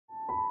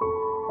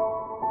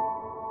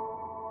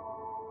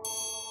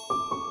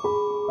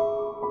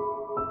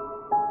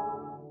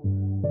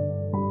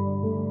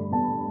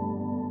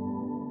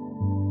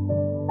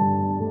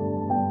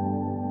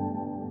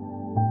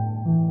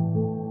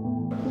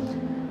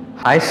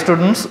Hi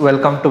students,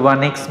 welcome to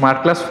Vanik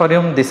Smart Class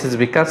forum. This is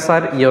Vikas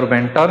sir, your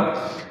mentor.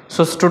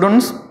 So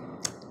students,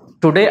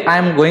 today I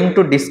am going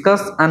to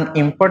discuss an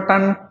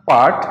important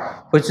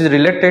part which is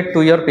related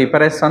to your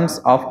preparations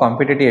of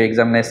competitive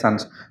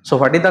examinations. So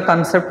what is the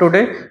concept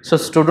today? So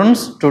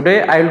students,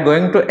 today I will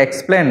going to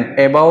explain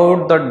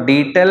about the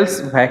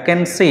details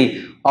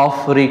vacancy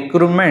of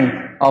recruitment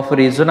of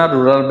regional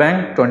rural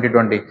bank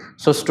 2020.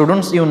 So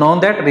students, you know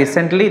that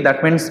recently,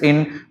 that means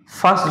in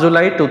 1st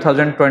July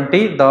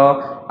 2020,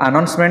 the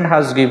announcement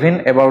has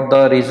given about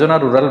the regional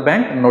rural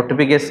bank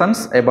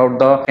notifications about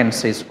the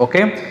vacancies.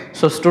 Okay,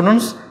 so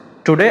students,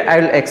 today I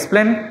will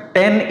explain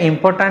 10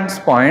 important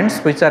points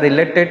which are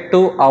related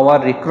to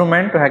our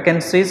recruitment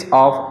vacancies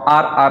of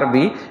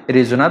RRB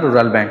regional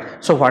rural bank.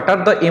 So what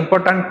are the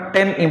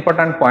 10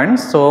 important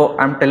points? So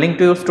I am telling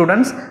to you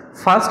students,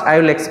 first I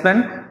will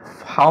explain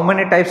how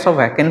many types of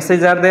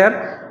vacancies are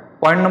there.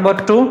 Point number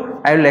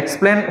 2, I will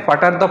explain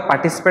what are the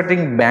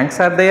participating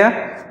banks are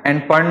there,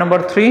 and point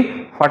number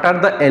 3, what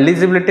are the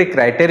eligibility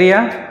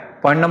criteria.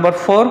 Point number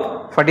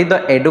 4, what is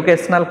the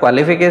educational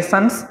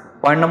qualifications.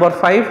 Point number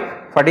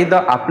 5, what is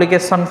the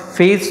application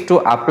fees to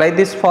apply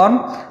this form.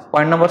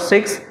 Point number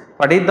 6,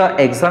 what is the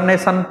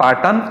examination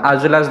pattern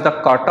as well as the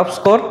cutoff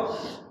score.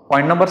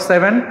 Point number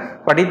 7,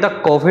 what is the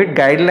COVID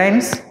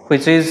guidelines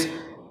which is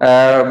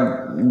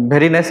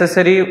very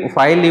necessary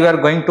while you are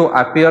going to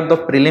appear the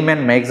prelim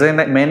and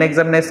main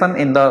examination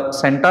in the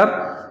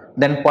center.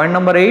 Then point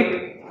number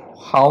 8,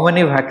 how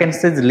many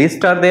vacancies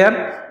list are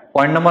there.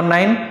 Point number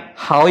 9,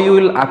 how you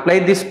will apply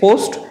this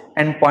post,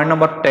 and point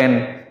number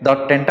 10, the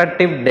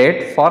tentative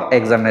date for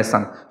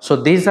examination. So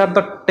these are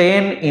the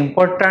 10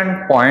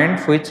 important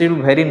points which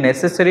will very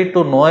necessary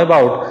to know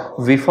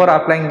about before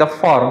applying the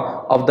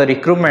form of the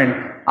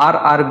recruitment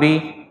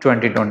RRB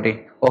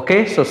 2020.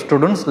 Okay, so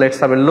students, let's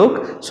have a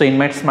look. So in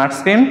my smart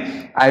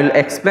screen, I will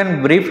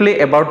explain briefly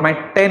about my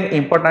 10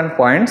 important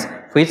points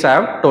which I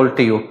have told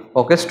to you.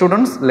 Okay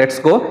students, let's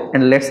go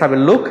and let's have a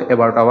look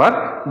about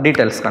our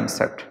details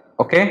concept.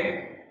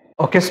 Okay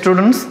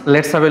students,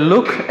 let's have a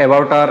look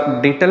about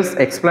our details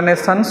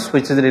explanations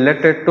which is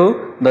related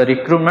to the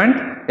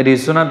recruitment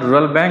regional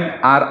rural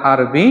bank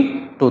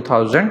RRB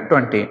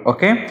 2020.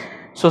 Okay,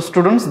 so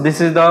students, this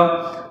is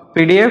the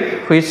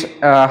PDF which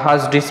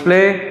has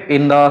display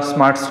in the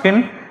smart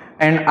screen,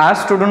 and as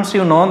students,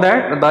 you know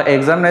that the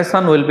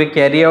examination will be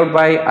carried out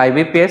by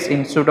IBPS,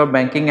 Institute of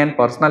Banking and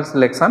Personal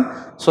Selection.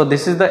 So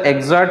this is the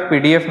exact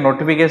PDF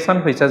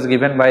notification which is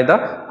given by the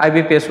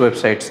IBPS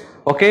websites.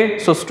 Okay,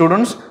 so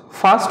students,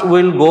 first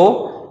we will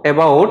go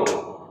about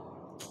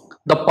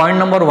the point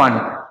number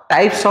 1,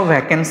 types of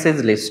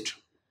vacancies list.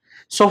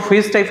 So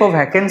which type of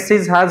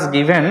vacancies has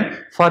given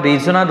for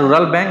regional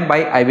rural bank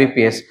by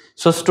IBPS?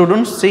 So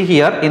students, see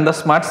here in the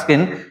smart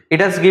screen, it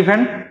has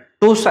given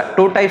two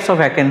types of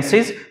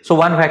vacancies. So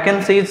one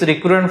vacancy is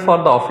recruitment for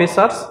the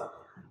officers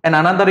and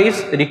another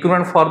is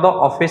recruitment for the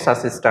office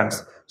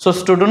assistants. So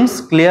students,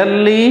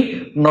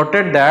 clearly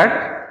noted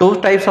that two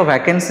types of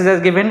vacancies are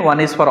given. One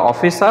is for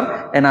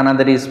officer and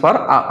another is for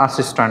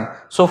assistant.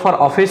 So for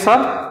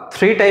officer,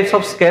 3 types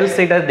of scales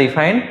it has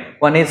defined.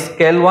 One is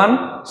scale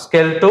 1,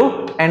 scale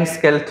 2 and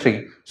scale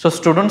 3. So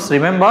students,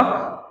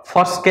 remember,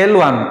 for scale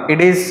 1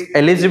 it is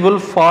eligible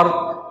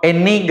for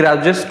any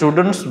graduate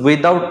students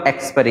without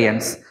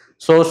experience.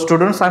 So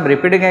students, I am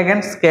repeating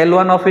again, scale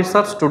 1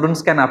 officer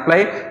students can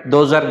apply,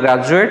 those are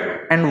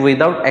graduate and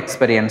without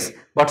experience.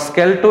 But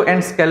scale 2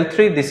 and scale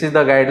 3, this is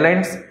the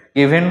guidelines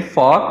given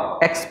for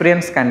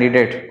experienced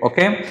candidate.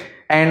 Okay,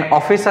 and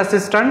office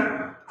assistant,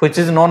 which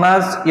is known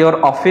as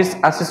your office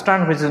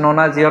assistant, which is known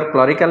as your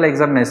clerical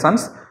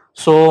examinations.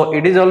 So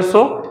it is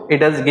also,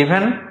 it has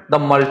given the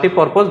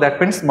multi-purpose,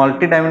 that means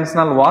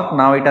multi-dimensional work.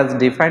 Now it has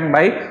defined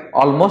by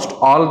almost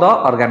all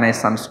the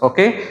organizations.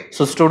 Okay,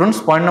 so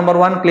students, point number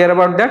 1 clear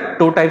about that.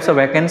 Two types of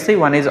vacancy,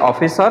 one is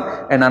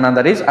officer and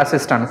another is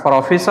assistant. For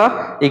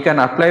officer, you can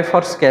apply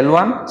for scale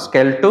 1,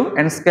 scale 2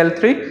 and scale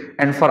 3,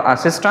 and for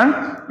assistant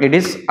it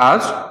is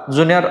as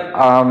junior,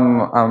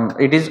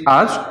 it is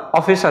as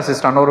office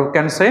assistant, or you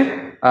can say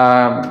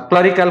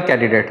clerical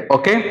candidate.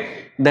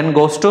 Okay, then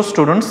goes to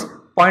students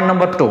point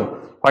number 2.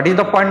 What is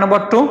the point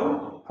number 2?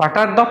 What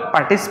are the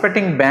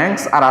participating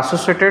banks are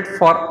associated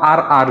for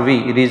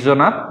RRB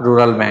regional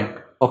rural bank?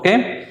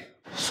 Okay,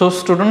 so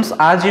students,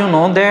 as you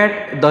know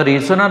that the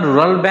regional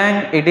rural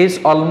bank, it is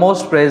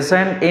almost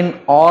present in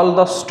all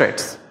the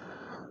states.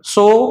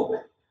 So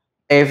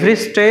every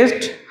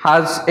state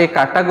has a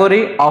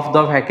category of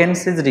the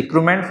vacancies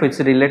recruitment which is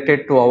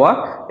related to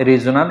our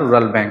regional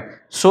rural bank.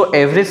 So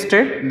every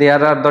state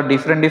there are the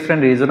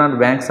different regional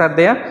banks are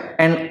there,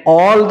 and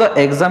all the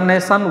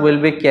examination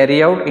will be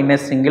carried out in a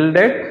single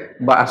date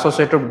by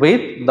associated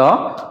with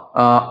the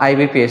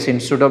IBPS,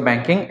 Institute of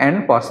Banking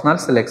and Personal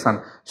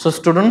Selection. So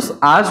students,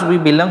 as we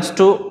belongs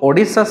to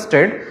Odisha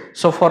state,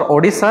 so for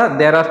Odisha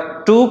there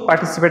are 2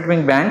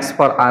 participating banks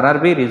for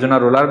RRB regional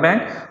rural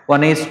bank.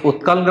 One is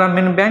Utkal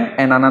Gramin Bank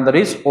and another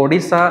is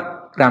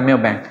Odisha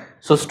Gramya Bank.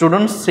 So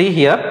students, see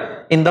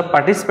here in the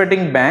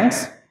participating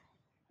banks,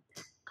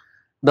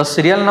 The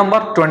serial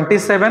number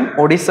 27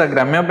 Odisha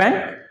Gramya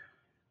Bank.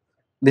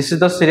 This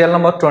is the serial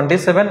number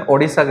 27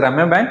 Odisha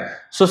Gramya Bank.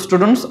 So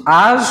students,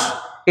 as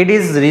it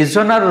is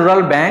regional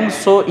rural bank,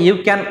 so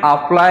you can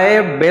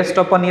apply based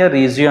upon your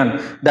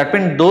region. That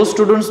means those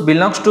students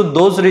belongs to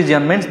those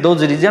region, means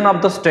those region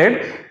of the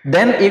state,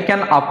 then you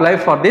can apply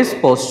for this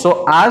post.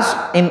 So as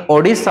in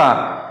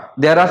Odisha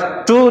there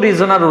are two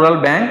regional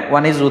rural bank,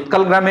 one is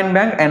Utkal Gramin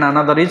Bank and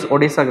another is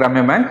Odisha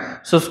Gramya Bank.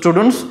 So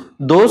students,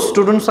 those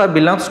students are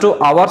belongs to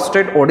our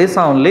state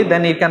Odisha only,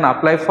 then you can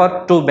apply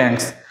for two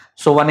banks.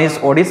 So one is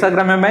Odisha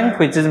Gramya Bank,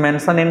 which is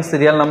mentioned in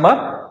serial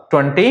number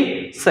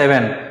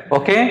 27.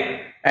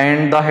 Okay,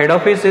 and the head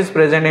office is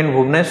present in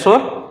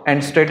Bhubaneswar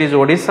and state is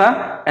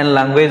Odisha and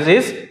language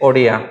is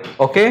Odia.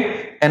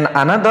 Okay, and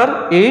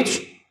another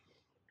is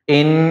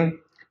in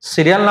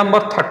serial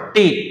number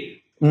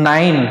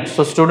 39.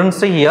 So students,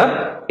 see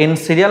here in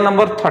serial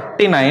number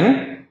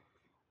 39,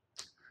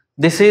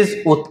 this is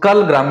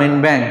Utkal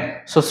Gramin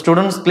Bank. So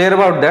students, clear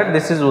about that,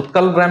 this is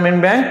Utkal Gramin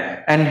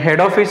Bank and head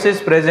office is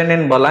present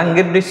in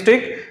Balangir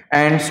district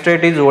and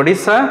state is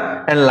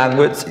Odisha and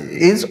language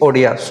is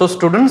Odia. So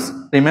students,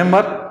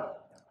 remember,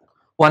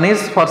 one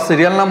is for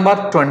serial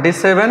number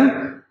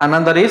 27,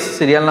 another is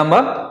serial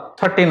number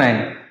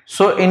 39.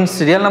 So in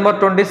serial number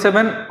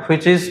 27,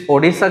 which is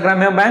Odisha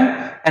Gramya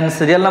Bank, and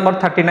serial number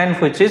 39,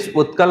 which is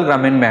Utkal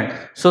Gramin Bank.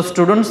 So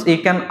students, you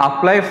can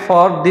apply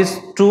for these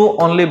two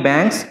only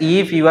banks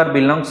if you are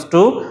belongs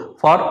to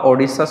for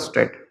Odisha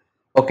state.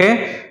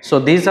 Okay, so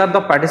these are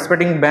the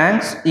participating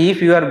banks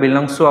if you are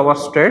belongs to our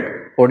state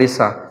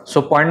Odisha.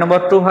 So point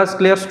number 2 has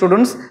clear,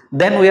 students.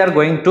 Then we are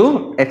going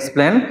to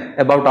explain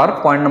about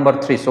our point number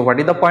 3. So what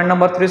is the point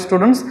number 3,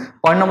 students?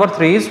 Point number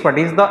 3 is what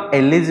is the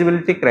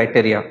eligibility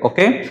criteria.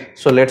 Okay,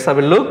 so let's have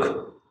a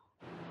look.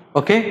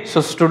 Okay,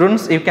 so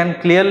students, you can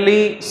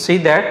clearly see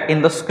that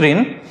in the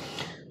screen.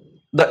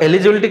 The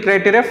eligibility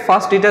criteria,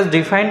 first it has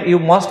defined you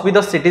must be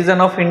the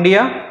citizen of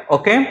India.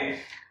 Okay,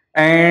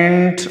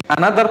 and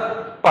another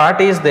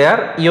part is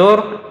there,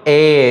 your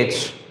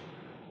age.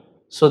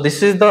 So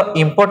this is the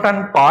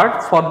important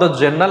part for the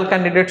general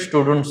candidate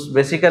students,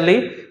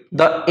 basically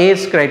the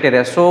age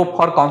criteria. So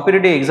for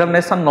competitive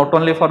examination, not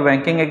only for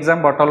banking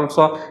exam but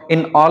also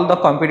in all the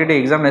competitive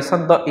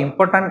examination, the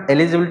important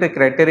eligibility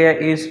criteria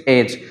is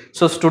age.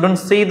 So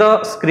students, see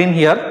the screen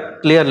here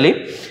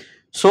clearly.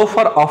 So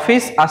for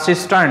office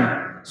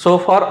assistant, so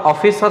for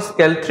officer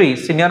scale 3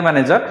 senior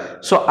manager,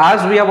 so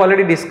as we have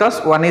already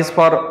discussed, one is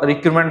for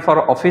recruitment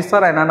for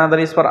officer and another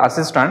is for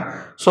assistant.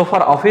 So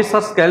for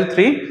officer scale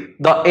 3,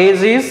 the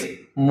age is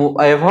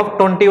above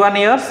 21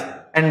 years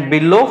and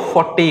below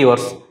 40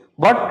 years,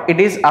 but it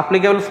is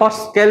applicable for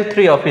scale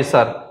 3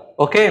 officer.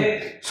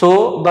 Okay,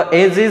 so the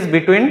age is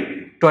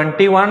between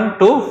 21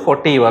 to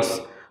 40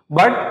 years,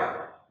 but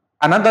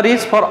another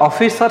is for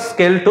officer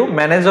scale 2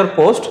 manager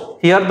post.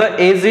 Here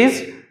the age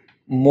is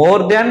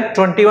more than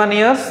 21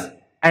 years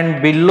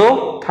and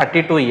below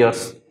 32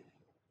 years.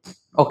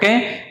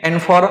 Okay,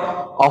 and for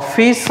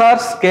officer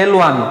scale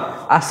 1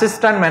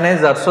 assistant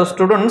manager, so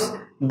students,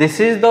 this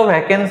is the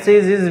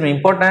vacancies is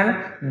important,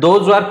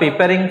 those who are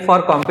preparing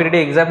for competitive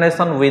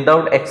examination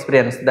without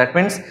experience. That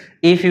means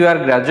if you are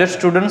graduate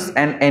students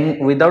and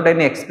without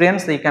any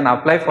experience, you can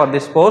apply for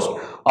this post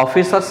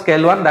officer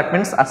scale 1, that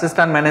means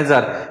assistant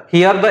manager.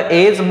 Here the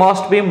age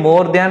must be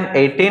more than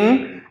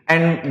 18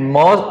 and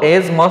more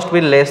age must be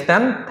less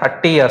than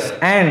 30 years,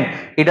 and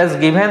it has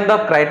given the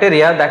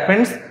criteria, that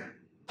means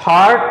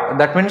third,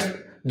 that means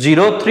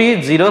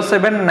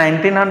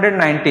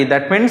 03/07/1990,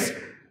 that means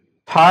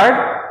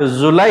 3rd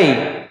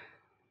July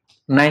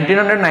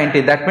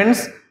 1990, that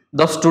means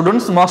the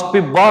students must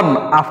be born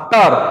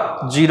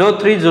after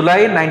 03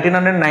 July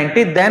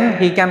 1990, then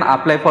he can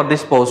apply for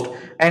this post.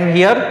 And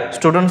here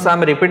students, I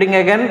am repeating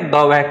again,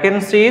 the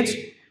vacancies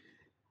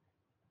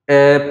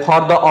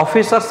for the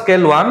officer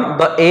scale 1,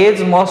 the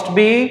age must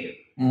be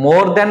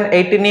more than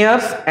 18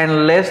 years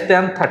and less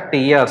than 30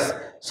 years.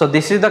 So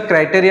this is the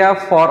criteria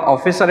for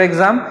officer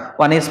exam.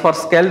 One is for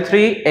scale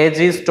 3, age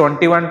is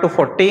 21 to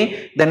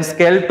 40, then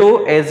scale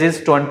 2, age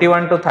is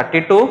 21 to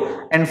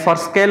 32, and for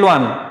scale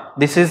 1,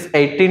 this is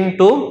 18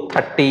 to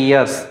 30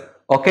 years.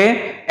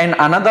 Okay, and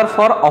another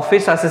for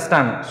office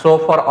assistant. So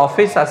for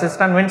office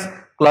assistant means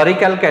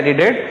clerical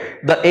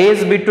candidate, the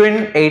age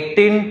between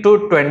 18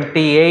 to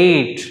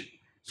 28.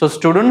 So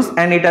students,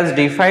 and it has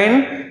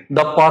defined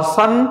the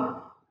person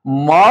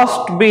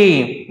must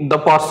be, the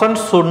person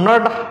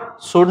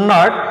should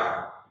not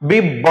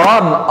be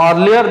born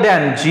earlier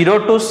than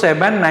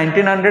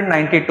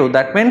 02/7/1992.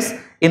 That means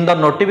in the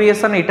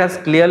notification it has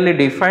clearly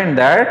defined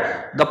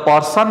that the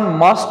person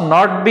must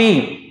not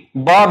be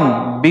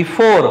born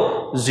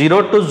before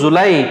 02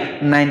 July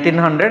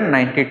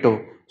 1992.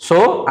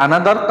 So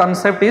another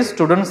concept is,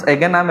 students,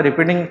 again I am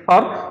repeating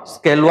for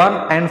scale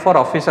 1 and for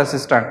office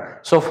assistant.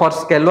 So for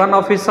scale 1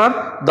 officer,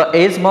 the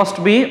age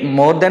must be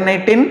more than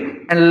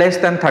 18 and less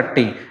than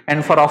 30,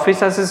 and for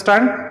office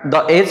assistant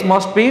the age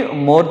must be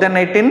more than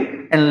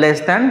 18 and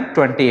less than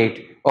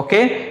 28.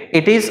 Okay,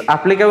 it is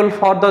applicable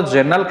for the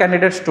general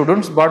candidate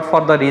students, but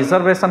for the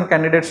reservation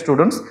candidate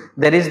students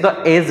there is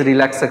the age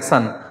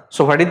relaxation.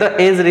 So what is the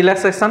age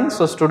relaxation?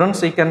 So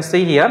students, you can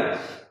see here.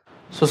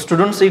 So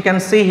students, you can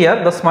see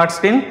here the smart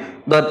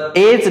screen, the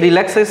age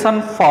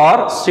relaxation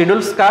for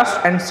scheduled caste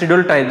and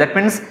scheduled tribe, that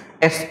means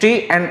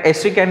ST and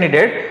SC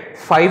candidate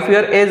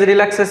 5-year age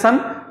relaxation,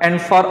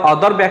 and for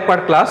other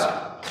backward class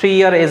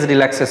 3-year age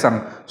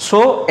relaxation.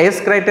 So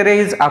age criteria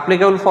is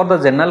applicable for the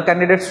general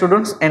candidate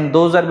students and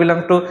those are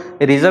belong to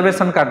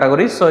reservation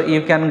category. So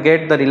you can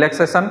get the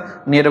relaxation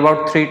near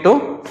about 3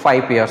 to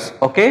 5 years.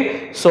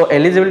 Okay, so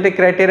eligibility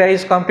criteria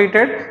is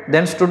completed.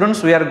 Then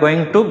students, we are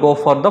going to go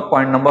for the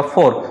point number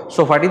 4.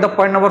 So what is the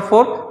point number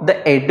 4?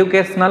 The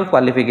educational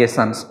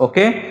qualifications.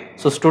 Okay,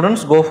 so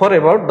students, go for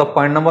about the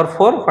point number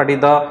 4. What is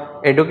the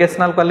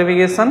educational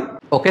qualification?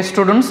 Okay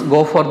students,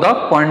 go for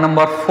the point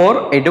number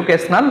 4,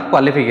 educational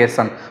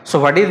qualification. So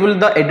what is will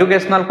the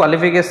educational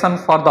qualification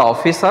for the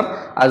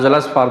officer as well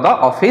as for the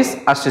office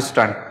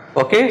assistant?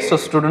 Okay, so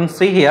students,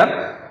 see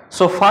here.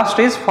 So first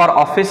is for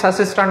office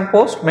assistant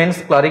post,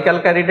 means clerical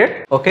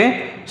candidate.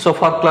 Okay, so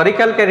for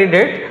clerical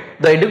candidate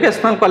the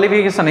educational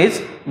qualification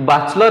is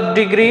bachelor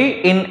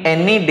degree in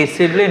any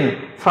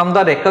discipline from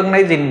the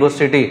recognized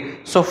university.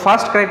 So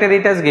first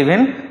criteria it has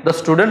given, the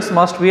students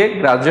must be a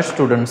graduate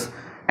students,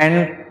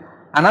 and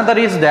another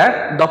is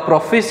that the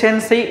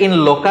proficiency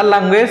in local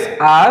language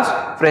as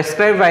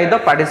prescribed by the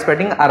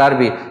participating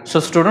RRB. So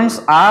students,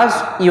 as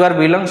you are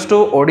belongs to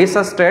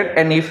Odisha state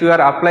and if you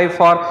are apply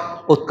for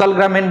Utkal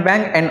Gramin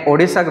Bank and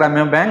Odisha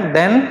Gramin Bank,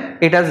 then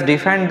it has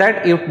defined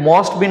that you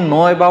must be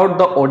know about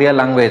the Odia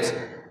language.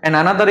 And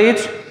another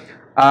is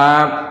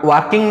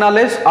working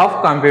knowledge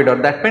of computer,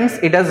 that means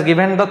it has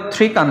given the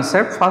 3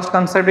 concepts. First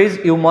concept is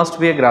you must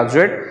be a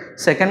graduate,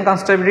 second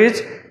concept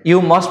is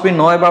you must be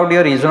know about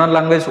your regional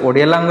language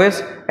Odia language,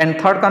 and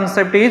third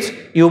concept is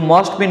you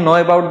must be know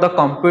about the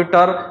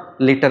computer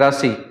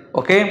literacy.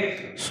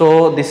 Okay,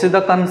 so this is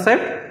the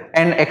concept.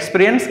 And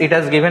experience it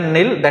has given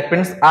nil, that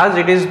means as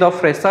it is the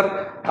fresher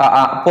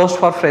post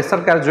for fresher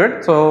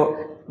graduate,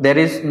 so there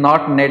is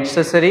not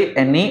necessary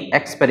any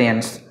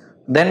experience.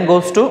 Then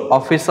goes to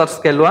officer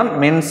scale 1,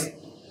 means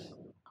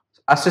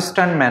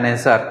assistant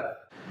manager.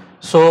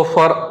 So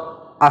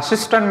for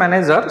assistant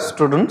manager,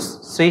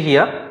 students, see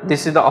here,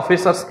 this is the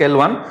officer scale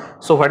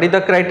 1. So what is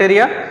the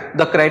criteria?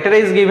 The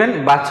criteria is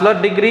given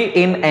bachelor degree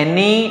in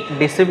any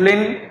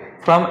discipline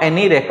from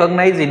any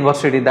recognized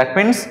university, that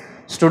means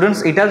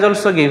students, it has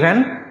also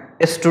given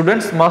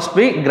students must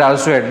be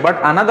graduate, but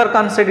another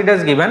concept it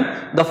has given,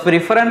 the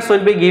preference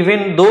will be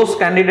given those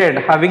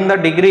candidate having the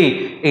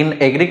degree in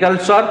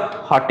agriculture,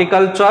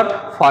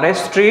 horticulture,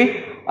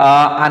 forestry,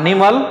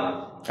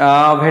 animal,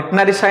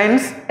 veterinary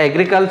science,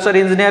 agriculture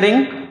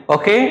engineering,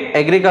 okay,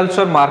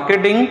 agriculture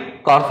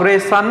marketing,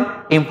 corporation,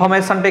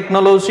 information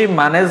technology,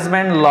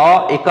 management,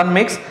 law,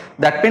 economics.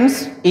 That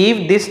means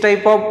if this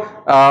type of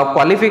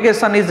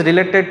qualification is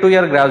related to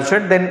your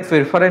graduate, then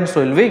preference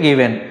will be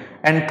given.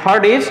 And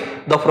third is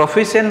the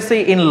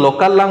proficiency in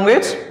local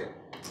language,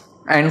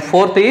 and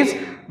fourth is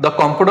the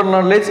computer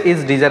knowledge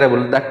is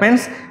desirable. That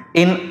means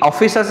in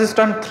office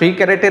assistant 3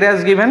 criteria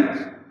is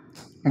given,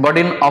 but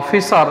in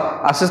officer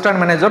assistant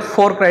manager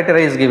 4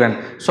 criteria is given.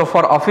 So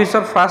for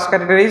officer first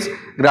criteria is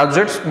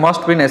graduates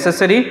must be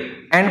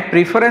necessary, and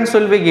preference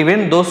will be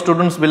given those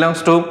students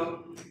belongs to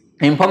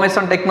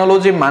information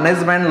technology,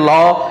 management,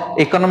 law,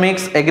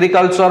 economics,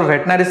 agriculture,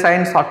 veterinary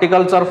science,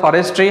 horticulture,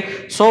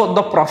 forestry. So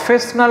the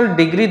professional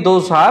degree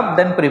those have,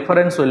 then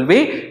preference will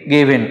be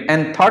given.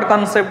 And third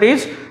concept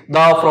is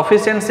the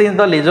proficiency in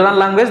the regional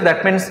language.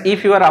 That means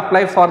if you are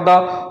apply for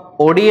the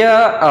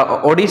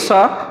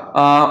Odisha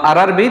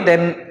RRB,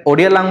 then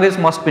Odia language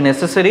must be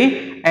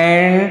necessary,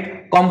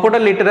 and computer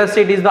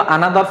literacy, it is the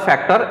another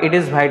factor, it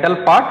is vital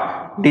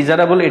part,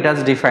 desirable it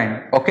has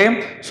defined.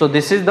 Okay, so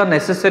this is the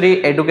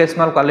necessary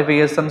educational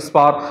qualifications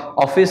for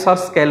officer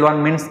scale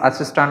 1, means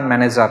assistant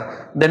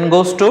manager. Then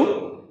goes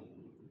to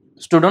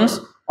students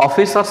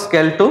officer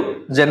scale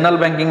 2, general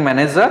banking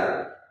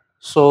manager.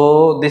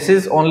 So this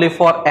is only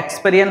for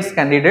experienced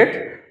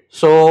candidate.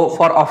 So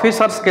for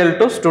officer scale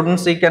 2,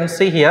 students, you can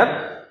see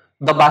here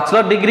the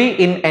bachelor degree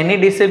in any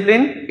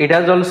discipline it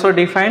has also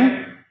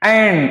defined,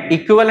 and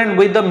equivalent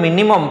with the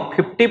minimum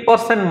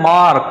 50%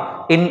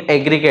 mark in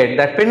aggregate.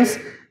 That means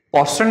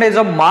percentage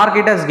of mark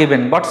it has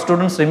given, but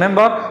students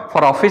remember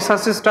for office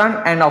assistant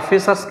and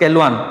officer scale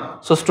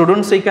 1. So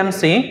students, you can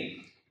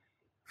see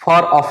for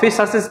office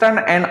assistant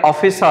and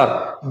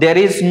officer there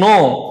is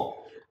no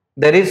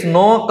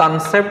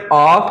concept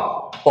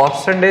of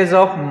percentage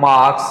of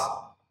marks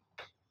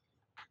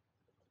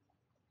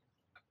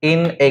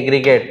in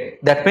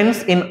aggregate. That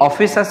means in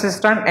office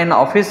assistant and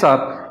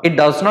officer it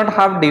does not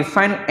have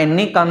defined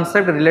any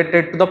concept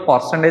related to the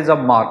percentage of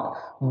mark,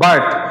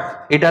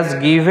 but it has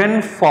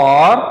given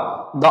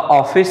for the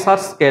officer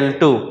scale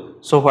 2.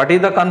 So what is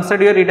the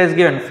concept here? It has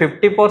given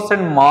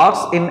 50% marks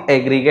in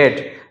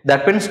aggregate.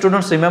 That means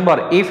students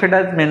remember, if it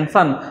has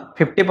mentioned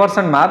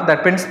 50% mark,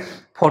 that means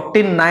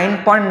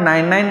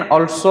 49.99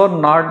 also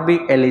not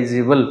be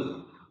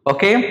eligible.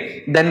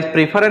 Okay, then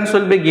preference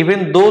will be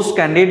given those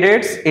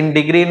candidates in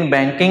degree in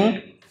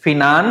banking,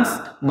 finance,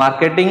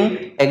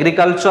 marketing,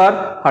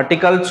 agriculture,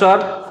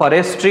 horticulture,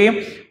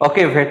 forestry,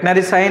 okay,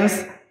 veterinary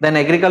science, then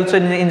agriculture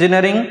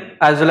engineering,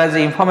 as well as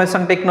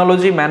information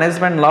technology,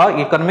 management, law,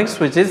 economics,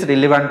 which is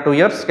relevant to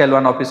your scale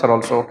 1 officer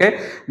also.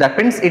 Okay, that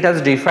means it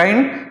has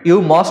defined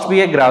you must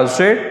be a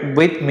graduate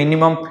with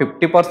minimum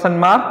 50%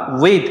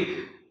 mark, with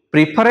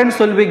preference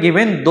will be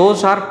given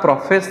those are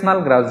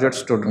professional graduate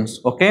students.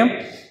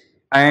 Okay,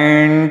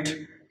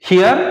 and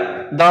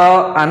here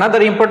the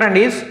another important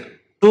is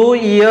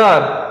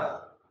 2-year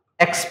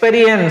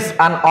experience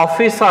an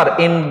officer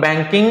in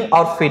banking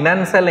or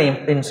financial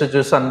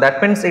institution.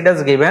 That means it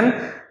is given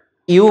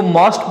you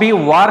must be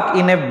work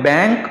in a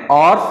bank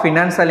or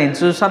financial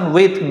institution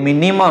with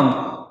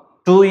minimum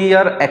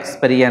 2-year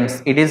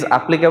experience. It is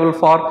applicable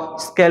for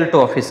scale 2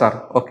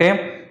 officer.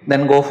 Okay,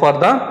 then go for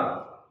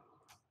the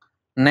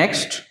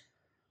next.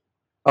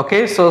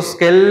 Okay, so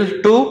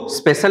scale 2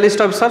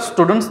 specialist officer.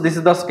 Students, this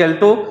is the scale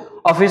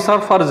 2 officer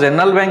for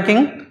general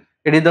banking.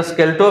 It is the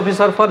scale 2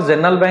 officer for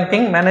general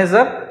banking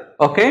manager.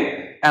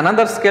 Okay,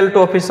 another scale 2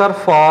 officer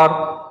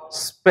for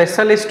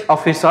specialist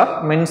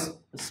officer means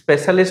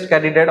specialist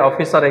candidate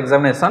officer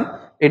examination.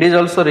 It is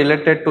also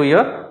related to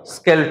your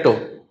scale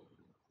 2.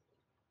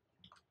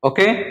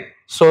 Okay,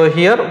 so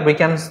here we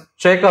can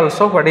check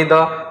also what is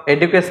the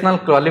educational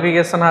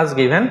qualification has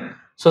given.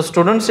 So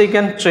students, you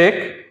can check.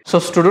 So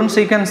students,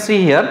 you can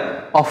see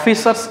here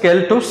officer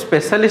scale 2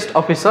 specialist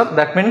officer.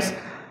 That means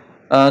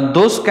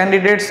those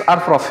candidates are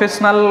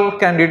professional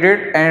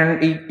candidate,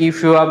 and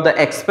if you have the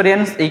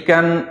experience you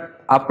can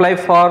apply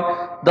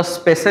for the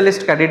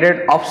specialist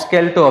candidate of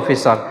scale 2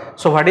 officer.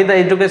 So what is the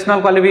educational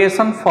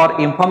qualification?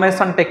 For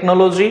information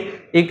technology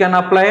you can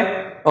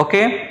apply.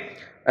 Okay,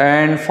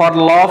 and for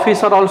law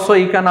officer also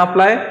you can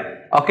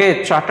apply.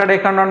 Okay, chartered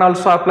accountant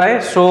also apply.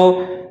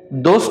 So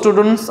those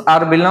students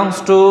are belongs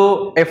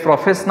to a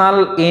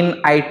professional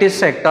in IT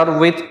sector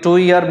with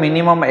 2-year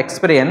minimum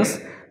experience.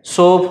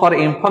 So for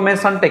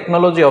information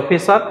technology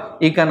officer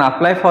you can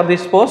apply for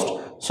this post.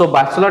 So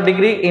bachelor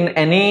degree in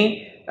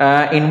any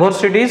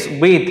universities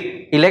with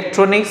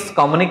electronics,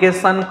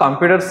 communication,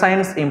 computer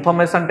science,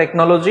 information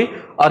technology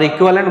or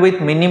equivalent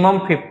with minimum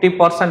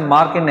 50%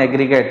 mark in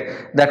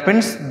aggregate. That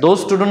means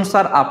those students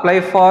are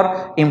apply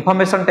for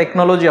information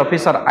technology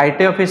officer,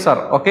 IT officer.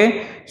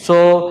 Okay,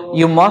 so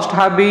you must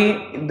have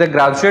be the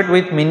graduate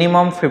with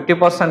minimum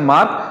 50%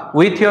 mark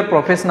with your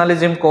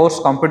professionalism course,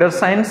 computer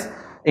science,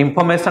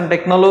 information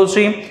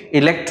technology,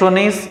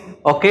 electronics,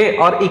 okay,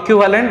 or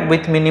equivalent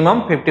with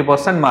minimum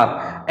 50%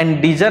 mark.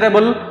 And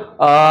desirable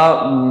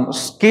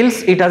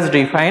skills it has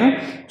defined: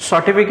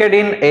 certificate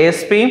in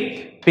ASP,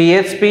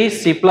 PHP,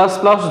 C++,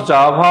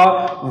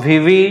 Java,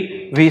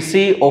 VV,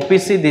 VC,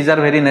 OPC, these are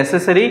very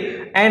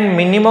necessary, and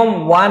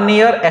minimum 1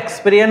 year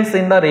experience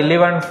in the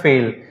relevant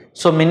field.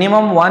 So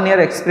minimum 1 year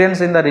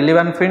experience in the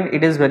relevant field,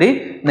 it is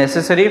very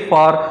necessary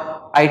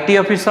for IT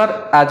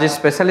officer as a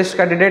specialist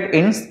candidate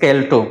in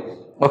scale 2.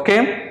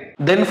 Okay.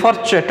 Then for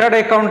chartered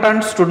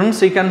accountant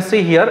students, you can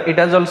see here it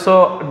has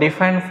also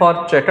defined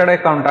for chartered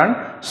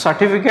accountant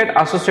certificate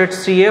associate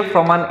CA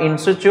from an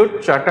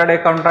institute chartered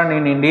accountant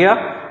in India,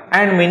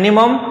 and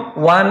minimum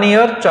 1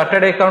 year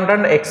chartered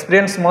accountant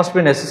experience must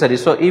be necessary.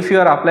 So if you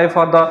are apply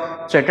for the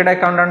chartered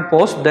accountant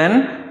post,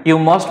 then you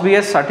must be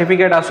a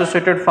certificate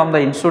associated from the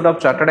Institute of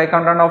Chartered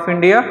Accountant of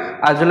India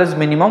as well as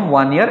minimum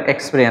 1 year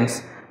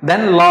experience.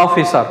 Then law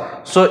officer.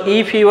 So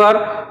if you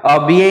are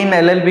BA in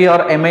LLB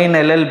or MA in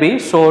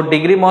LLB, so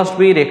degree must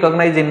be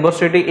recognized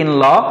university in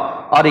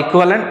law or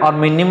equivalent or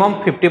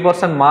minimum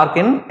 50% mark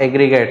in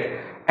aggregate.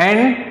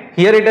 And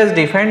here it is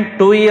defined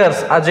 2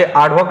 years as a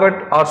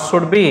advocate or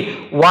should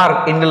be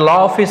work in the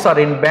law officer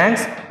in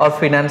banks or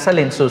financial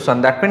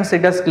institution. That means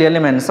it has clearly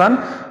mentioned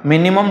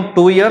minimum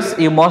 2 years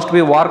you must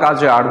be work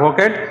as a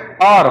advocate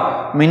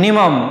or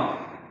minimum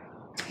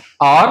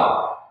or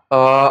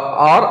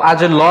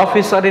as a law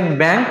officer in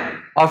bank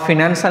or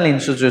financial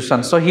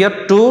institution. So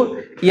here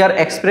 2 year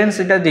experience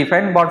it is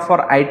defined, but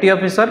for IT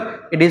officer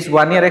it is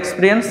 1 year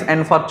experience,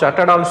 and for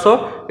chartered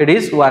also it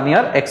is 1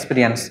 year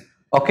experience.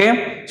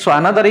 Okay, so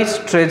another is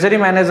treasury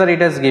manager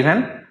it is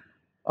given.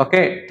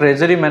 Okay,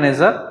 treasury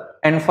manager,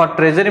 and for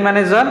treasury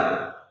manager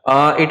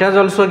it has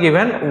also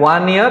given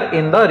 1 year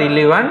in the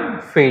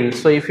relevant field.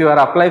 So if you are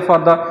apply for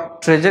the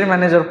treasury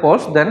manager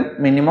post, then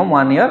minimum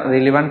 1 year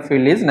relevant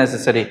field is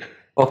necessary.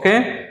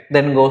 Okay,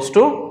 then goes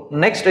to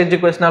next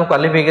educational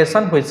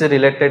qualification which is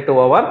related to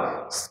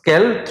our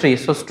scale 3.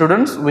 So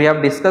students, we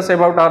have discussed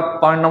about our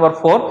point number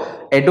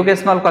 4,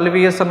 educational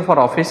qualification for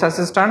office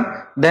assistant,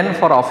 then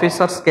for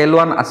officer scale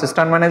 1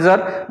 assistant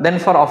manager, then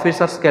for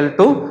officer scale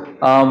 2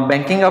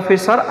 banking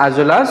officer as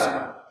well as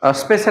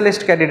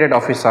specialist candidate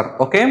officer.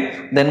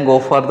 Okay, then go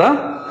for the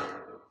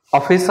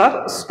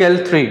officer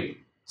scale 3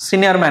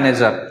 senior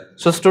manager.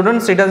 So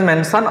students, it has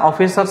mentioned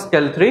officer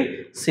scale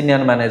 3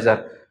 senior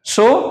manager.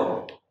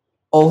 So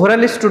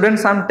overall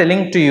students, I am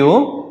telling to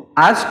you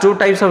as 2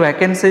 types of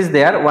vacancies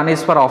there, one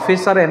is for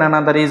officer and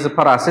another is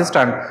for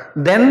assistant.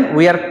 Then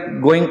we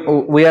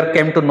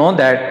came to know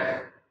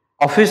that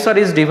Officer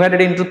is divided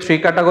into three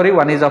category.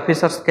 One is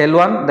officer scale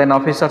 1, then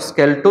officer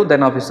scale 2,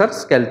 then officer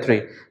scale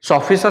 3. So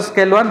officer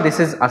scale 1, this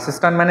is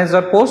assistant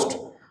manager post.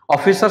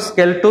 Officer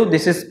scale 2,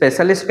 this is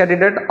specialist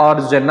candidate or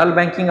general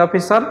banking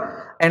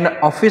officer, and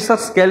officer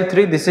scale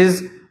 3, this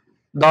is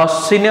the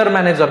senior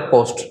manager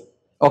post.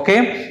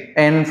 Okay,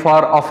 and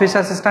for office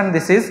assistant,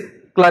 this is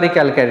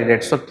clerical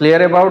candidate. So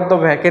clear about the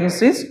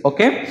vacancies.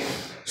 Okay,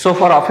 so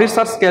for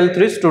officer scale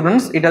 3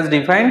 students, it has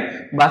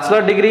defined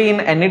bachelor degree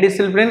in any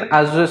discipline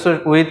as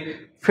with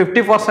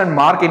 50%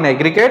 mark in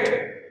aggregate.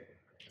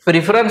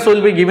 Preference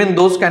will be given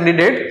those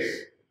candidates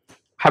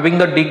having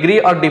the degree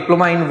or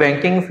diploma in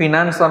banking,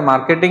 finance or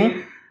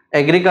marketing,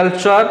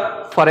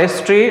 agriculture,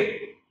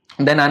 forestry,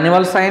 then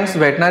animal science,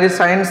 veterinary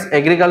science,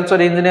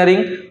 agriculture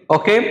engineering,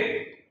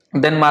 okay,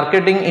 then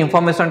marketing,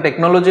 information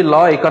technology,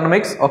 law,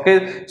 economics.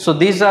 Okay, so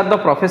these are the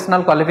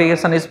professional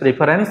qualification is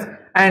preference,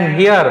 and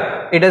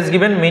here it has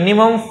given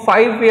minimum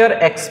 5-year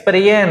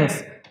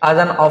experience as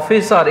an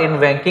officer in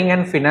banking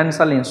and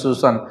financial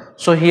institution.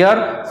 So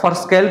here for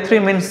scale 3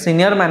 means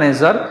senior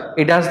manager,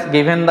 it has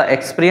given the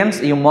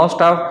experience, you must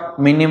have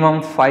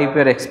minimum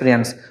 5-year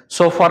experience.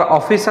 So for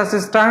office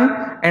assistant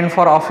and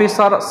for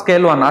officer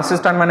scale 1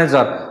 assistant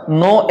manager,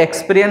 no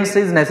experience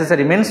is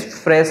necessary, means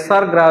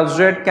fresher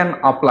graduate can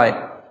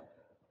apply.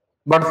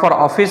 But for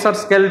officer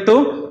scale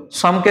 2,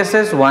 some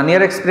cases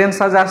 1-year experience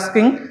is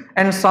asking,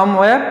 and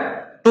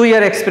somewhere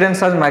 2-year experience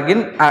is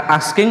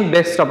asking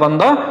based upon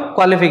the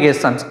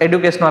qualifications,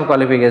 educational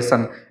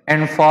qualification.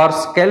 And for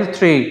scale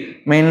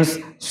 3 means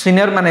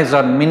senior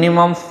manager,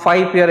 minimum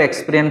 5-year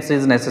experience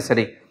is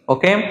necessary.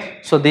 Okay,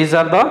 so these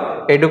are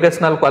the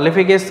educational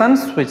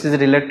qualifications which is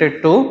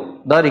related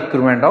to the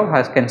recruitment of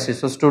vacancies.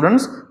 So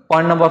students,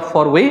 point number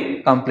 4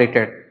 we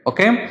completed.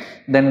 Okay,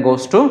 then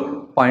goes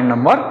to point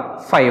number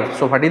 5.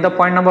 So what is the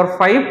point number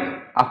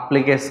 5?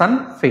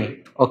 Application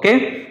fee.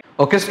 Okay,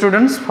 okay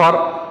students,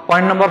 for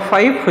point number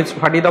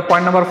 5, what is the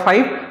point number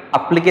 5?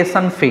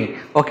 Application fee.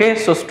 Okay,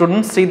 so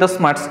students, see the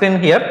smart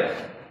screen here.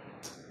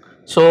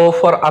 So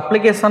for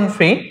application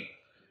fee,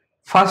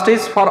 first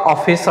is for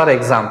officer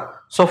exam.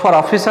 So for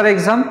officer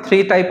exam,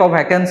 3 type of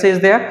vacancies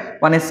there.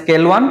 One is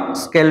scale 1,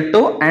 scale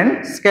 2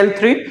 and scale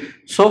 3.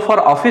 So for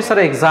officer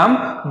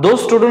exam,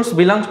 those students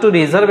belongs to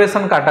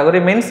reservation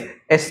category, means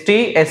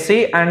ST,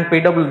 SC and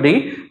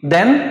PWD.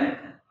 Then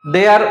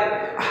they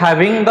are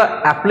having the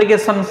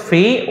application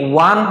fee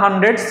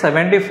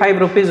 175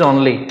 rupees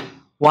only.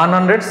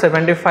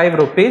 175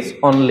 rupees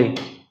only.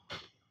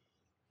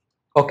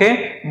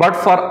 Okay, but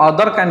for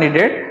other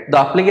candidate, the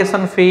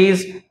application fee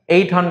is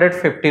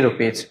 850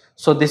 rupees.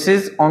 So this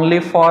is only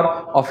for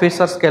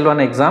officer scale 1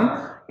 exam.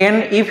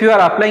 And if you are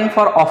applying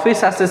for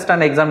office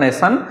assistant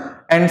examination,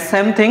 and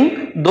same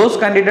thing, those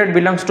candidate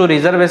belongs to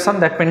reservation,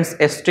 that means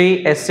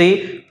ST,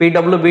 SC,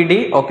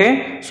 PWBD.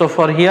 Okay, so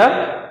for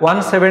here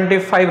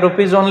 175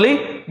 rupees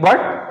only,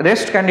 but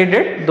rest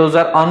candidate, those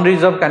are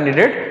unreserved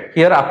candidate,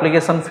 here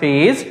application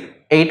fee is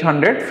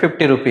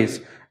 850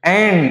 rupees.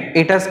 And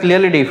it has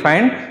clearly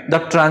defined the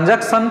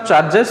transaction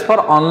charges for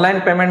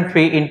online payment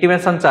fee,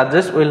 intimation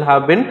charges will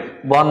have been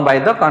borne by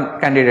the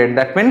candidate.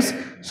 That means,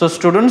 so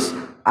students,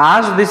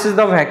 as this is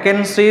the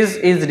vacancies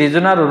is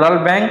regional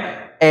rural bank,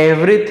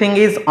 everything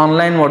is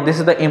online mode. This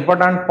is the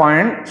important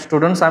point,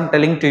 students. I am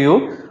telling to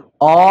you,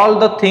 all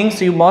the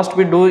things you must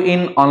be do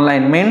in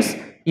online, means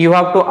you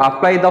have to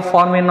apply the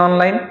form in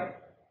online,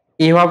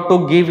 you have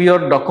to give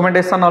your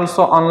documentation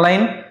also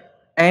online,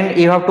 and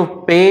you have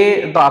to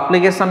pay the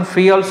application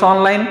fee also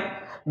online,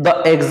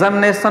 the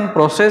examination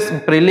process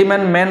prelim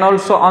and main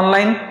also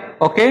online.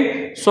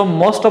 Okay, so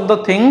most of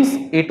the things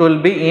it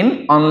will be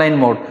in online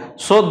mode.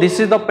 So this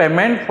is the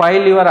payment,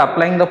 while you are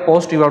applying the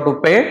post you have to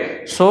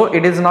pay. So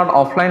it is not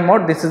offline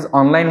mode, this is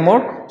online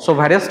mode. So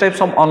various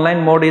types of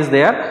online mode is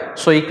there.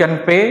 So you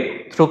can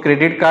pay through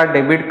credit card,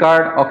 debit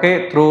card,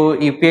 okay, through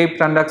UPI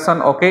transaction,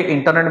 okay,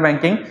 internet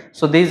banking.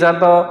 So these are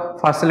the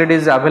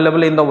facilities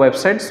available in the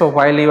website. So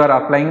while you are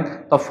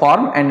applying the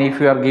form and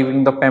if you are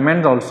giving the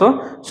payment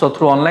also, so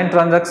through online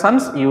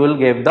transactions you will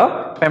give the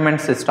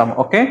payment system.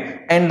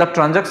 Okay, and the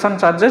transaction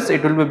charges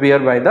it will be bear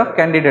by the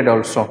candidate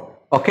also.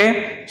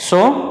 Okay,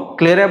 so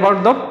clear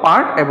about the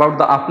part about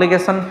the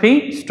application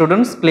fee,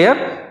 students,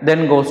 clear?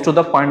 Then goes to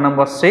the point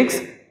number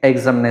 6,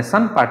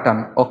 examination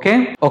pattern.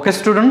 Okay, okay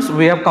students,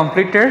 we have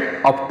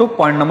completed up to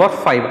point number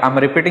 5. I am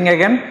repeating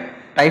again,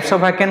 types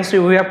of vacancy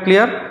we have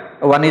clear.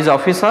 One is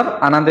officer,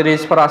 another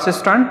is for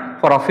assistant.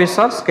 For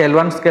officer, scale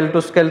 1, scale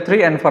 2, scale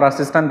 3, and for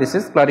assistant this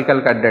is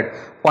clerical candidate.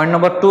 Point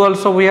number 2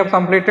 also we have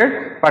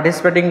completed,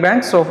 participating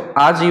bank. So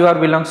as you are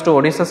belongs to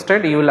Odisha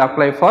state, you will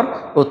apply for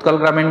Utkal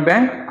Gramin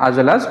Bank as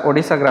well as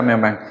Odisha Gramya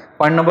Bank.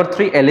 Point number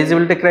 3,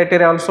 eligibility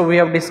criteria also we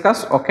have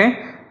discussed.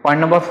 Okay. Point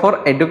number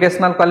 4,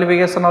 educational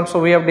qualification also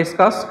we have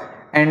discussed.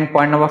 And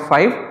point number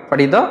 5,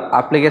 what is the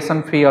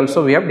application fee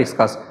also we have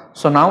discussed.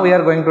 So now we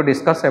are going to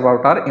discuss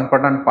about our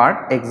important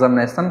part,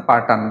 examination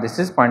pattern. This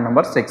is point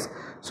number 6.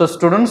 So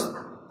students,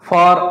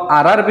 for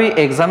RRB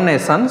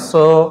examinations,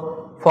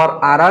 so for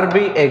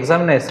RRB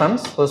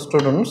examinations, so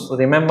students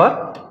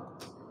remember,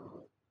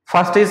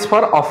 First is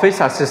for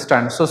office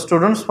assistant. So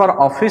students, for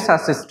office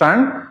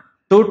assistant,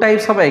 two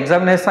types of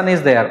examination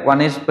is there. One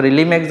is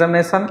prelim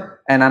examination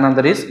and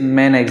another is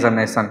main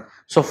examination.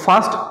 So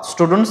first,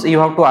 students, you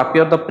have to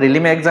appear the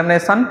prelim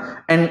examination,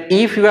 and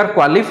if you are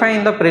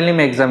qualifying the prelim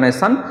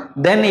examination,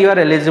 then you are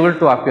eligible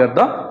to appear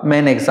the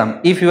main exam.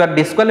 If you are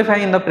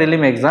disqualifying the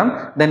prelim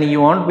exam, then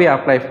you won't be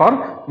apply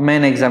for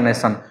main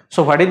examination.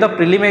 So what is the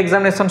prelim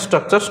examination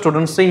structure?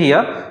 Students, see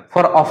here,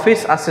 for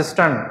office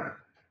assistant.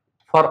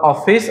 For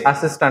office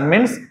assistant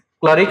means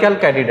clerical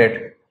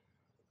candidate.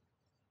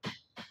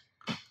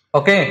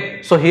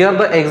 Okay, so here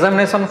the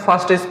examination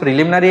first is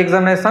preliminary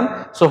examination.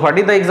 So what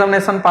is the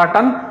examination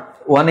pattern?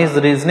 One is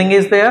reasoning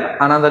is there,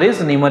 another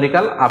is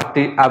numerical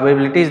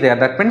ability is there.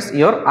 That means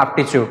your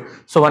aptitude.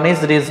 So one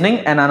is reasoning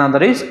and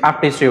another is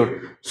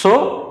aptitude.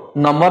 So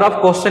number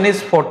of question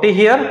is 40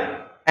 here,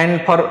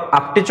 and for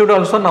aptitude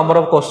also number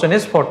of question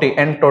is 40,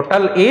 and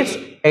total is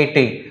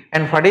 80.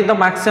 And what is the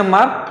maximum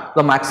mark?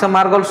 The maximum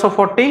mark also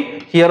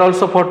 40, here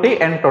also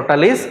 40, and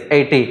total is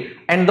 80.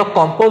 And the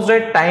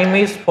composite time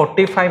is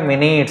 45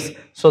 minutes.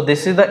 So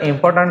this is the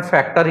important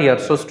factor here.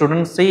 So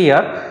students, see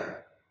here,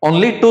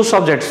 only two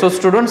subjects. So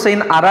students, in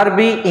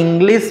RRB,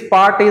 English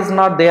part is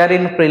not there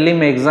in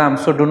prelim exam,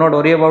 so do not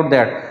worry about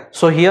that.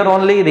 So here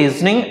only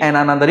reasoning and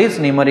another is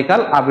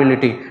numerical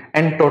ability,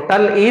 and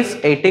total is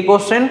 80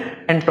 question,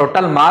 and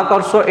total mark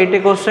also 80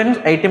 questions,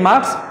 80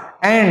 marks.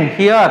 And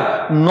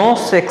here no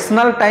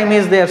sectional time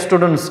is there,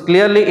 students.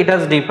 Clearly it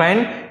has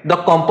defined the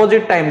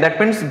composite time. That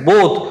means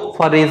both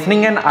for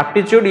reasoning and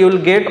aptitude you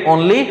will get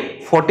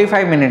only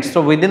 45 minutes.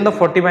 So within the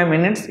 45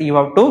 minutes you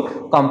have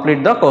to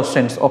complete the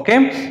questions.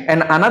 Okay,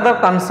 and another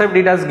concept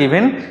it has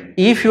given,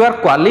 if you are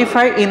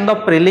qualified in the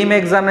prelim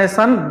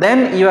examination,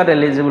 then you are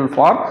eligible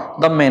for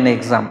the main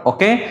exam.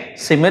 Okay,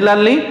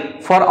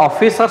 similarly for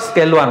officer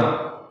scale 1,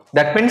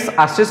 that means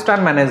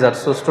assistant manager.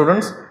 So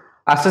students,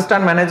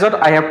 assistant manager,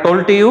 I have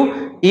told to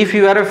you, if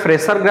you are a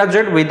fresher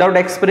graduate without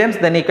experience,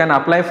 then you can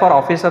apply for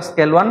officer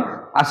scale 1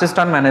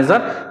 assistant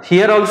manager.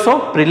 Here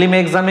also prelim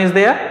exam is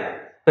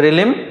there,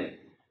 prelim,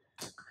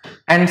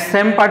 and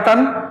same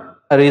pattern,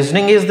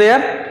 reasoning is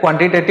there,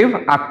 quantitative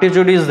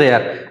aptitude is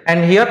there,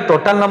 and here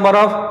total number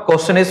of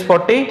question is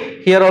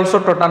 40, here also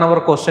total number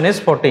of question is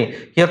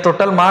 40, here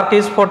total mark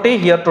is 40,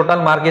 here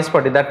total mark is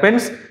 40. That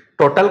means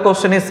total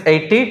question is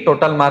 80,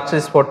 total marks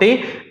is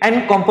 40,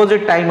 and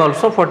composite time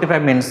also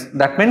 45 minutes.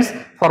 That means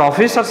for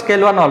officer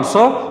scale 1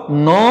 also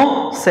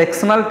no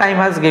sectional time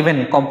has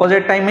given,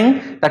 composite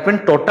timing. That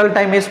means total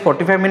time is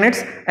 45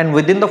 minutes, and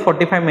within the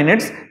 45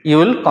 minutes you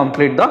will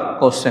complete the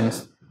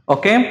questions.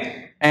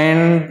 Okay,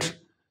 and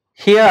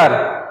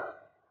here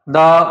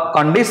the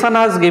condition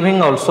is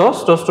giving also.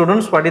 So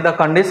students, what is the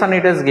condition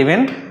it is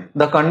given?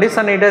 The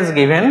condition it is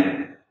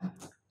given,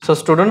 so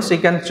students, you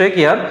can check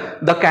here,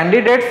 the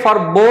candidate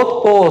for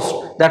both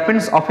posts, that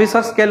means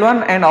officer scale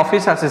 1 and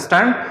office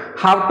assistant,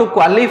 have to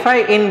qualify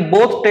in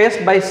both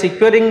tests by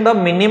securing the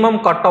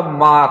minimum cutoff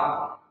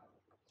mark.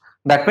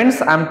 That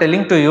means I am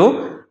telling to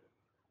you,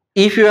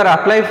 if you are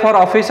apply for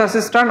office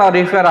assistant or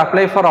if you are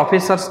apply for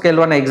officer scale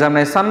 1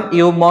 examination,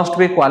 you must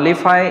be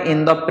qualified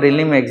in the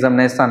prelim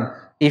examination.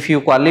 If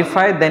you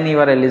qualify, then you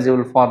are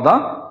eligible for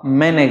the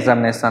main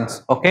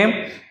examinations.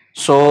 Okay,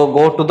 so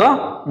go to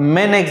the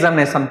main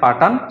examination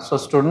pattern. So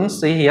students,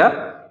 see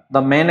here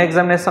the main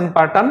examination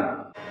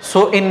pattern.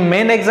 So in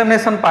main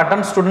examination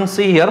pattern, students,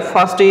 see here,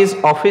 first is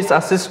office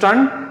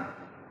assistant,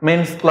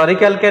 means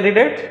clerical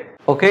candidate.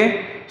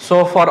 Okay,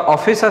 so for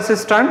office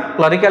assistant,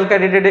 clerical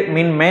candidate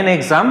mean main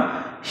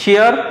exam.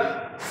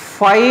 Here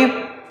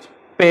 5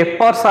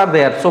 papers are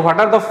there. So what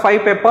are the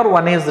 5 papers?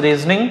 One is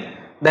reasoning,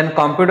 then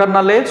computer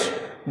knowledge,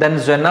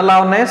 then general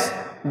awareness,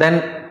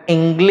 then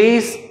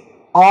English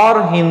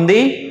or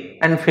Hindi,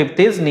 and 5th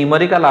is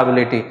numerical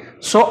ability.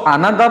 So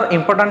another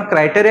important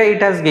criteria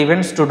it has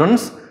given,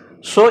 students.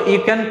 So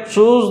you can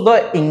choose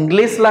the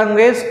English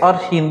language or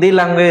Hindi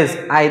language,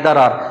 either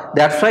or.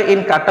 That's why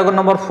in category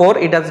number 4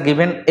 it has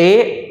given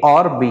A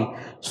or B.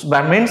 So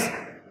that means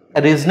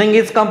reasoning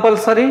is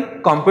compulsory,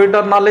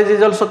 computer knowledge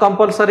is also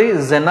compulsory,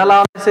 general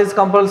awareness is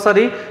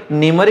compulsory,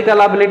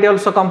 numerical ability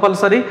also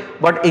compulsory,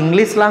 but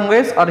English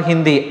language or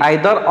Hindi,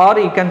 either or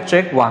you can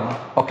check one.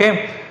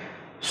 Okay,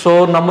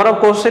 so number of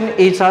question,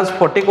 each has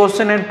 40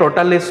 question and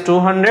total is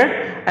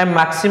 200, and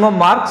maximum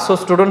marks. So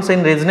students,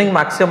 in reasoning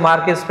maximum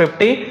mark is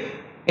 50,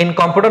 in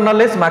computer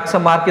knowledge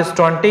maximum mark is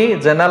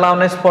 20, general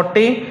awareness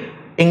 40,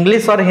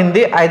 English or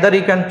Hindi, either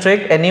you can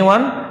check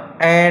anyone,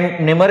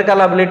 and numerical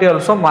ability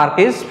also mark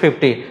is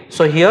 50.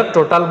 So here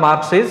total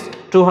marks is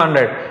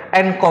 200,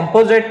 and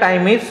composite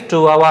time is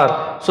 2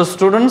 hours. So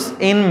students,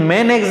 in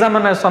main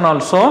examination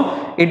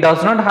also it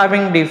does not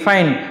having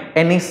defined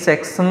any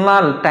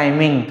sectional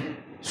timing.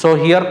 So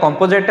here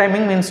composite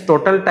timing means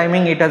total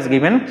timing it has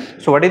given.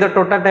 So what is the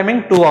total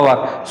timing? 2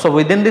 hours. So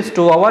within this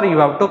 2 hours you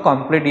have to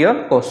complete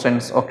your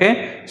questions.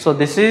 Okay, so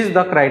this is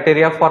the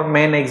criteria for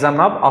main exam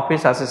of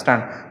office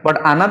assistant.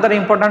 But another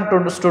important to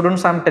the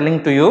students, I am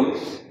telling to you,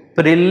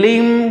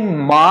 prelim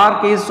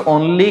mark is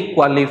only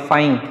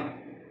qualifying.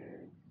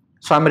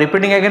 So I am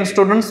repeating again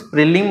students,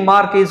 prelim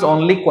mark is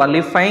only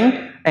qualifying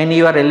and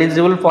you are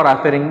eligible for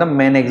appearing the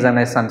main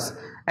examinations.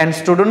 And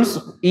students,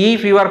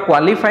 if you are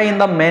qualifying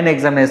the main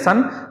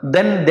examination,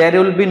 then there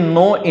will be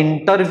no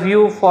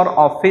interview for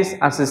office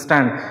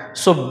assistant.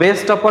 So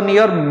based upon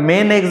your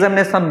main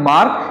examination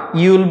mark,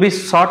 you will be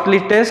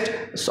shortlist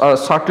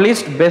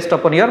based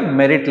upon your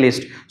merit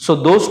list. So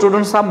those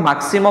students have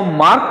maximum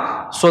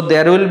mark, so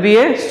there will be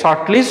a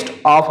shortlist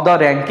of the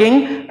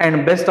ranking,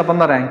 and based upon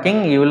the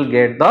ranking you will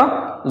get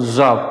the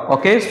job.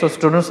 Okay, so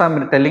students, I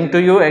am telling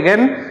to you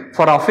again,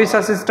 for office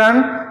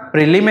assistant,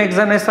 prelim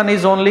examination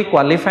is only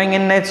qualifying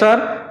in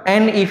nature,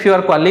 and if you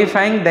are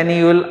qualifying, then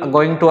you will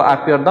going to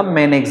appear the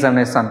main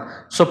examination.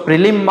 So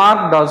prelim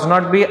mark does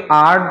not be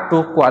added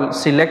to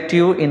select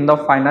you in the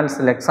final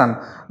selection.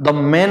 The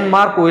main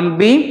mark will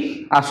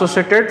be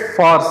associated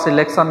for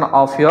selection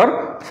of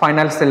your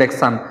final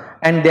selection,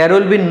 and there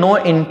will be no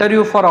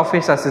interview for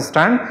office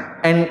assistant.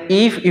 And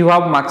if you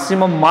have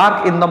maximum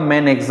mark in the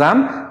main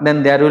exam,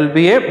 then there will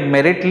be a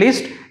merit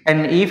list,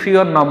 and if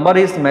your number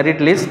is merit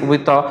list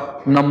with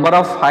a number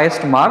of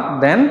highest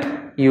mark,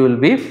 then you will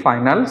be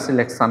final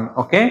selection.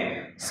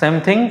 Okay, same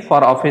thing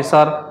for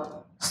officer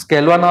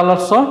scale 1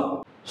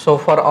 also. So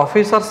for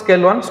officer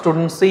scale 1,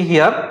 students see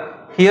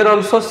here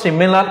also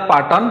similar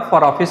pattern.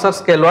 For officer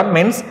scale 1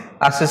 means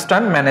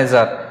assistant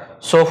manager.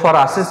 So for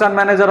assistant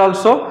manager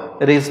also,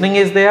 reasoning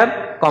is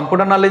there,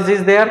 computer knowledge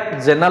is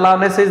there, general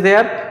awareness is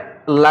there,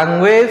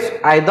 language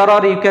either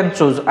or you can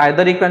choose,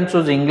 either you can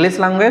choose English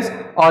language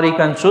or you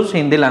can choose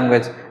Hindi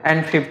language,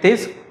 and fifth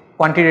is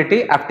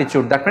quantitative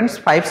aptitude. That means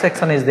 5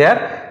 section is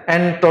there,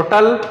 and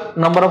total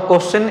number of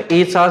question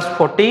each has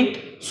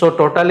 40, so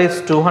total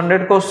is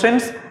 200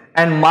 questions.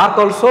 And mark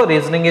also,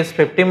 reasoning is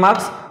 50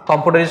 marks,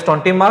 computer is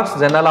 20 marks,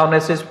 general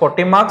awareness is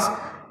 40 marks,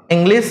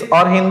 English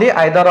or Hindi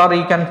either or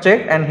you can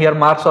check, and here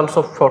marks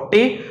also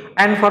 40,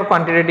 and for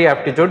quantitative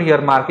aptitude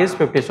here mark is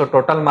 50. So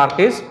total mark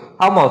is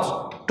how much?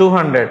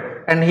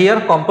 200. And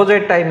here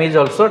composite time is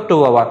also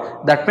 2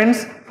 hours. That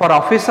means for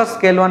officer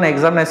scale 1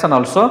 examination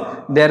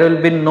also there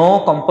will be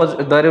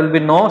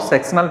no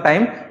sectional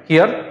time.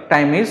 Here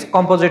time is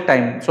composite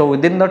time. So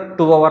within the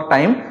 2 hour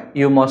time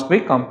you must be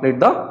complete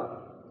the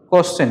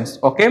questions.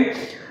 Okay,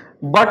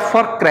 but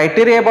for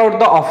criteria about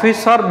the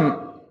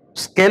officer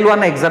scale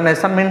 1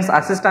 examination means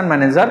assistant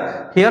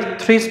manager, here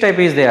 3 steps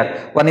is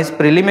there. One is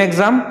prelim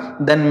exam,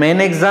 then main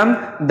exam,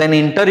 then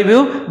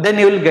interview, then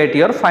you will get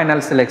your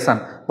final selection.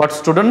 But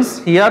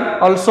students, here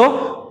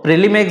also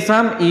prelim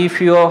exam,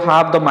 if you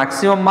have the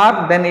maximum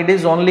mark, then it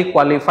is only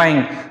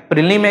qualifying.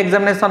 Prelim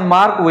examination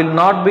mark will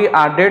not be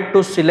added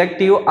to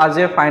select you as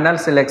a final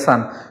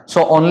selection.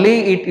 So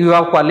only you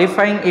are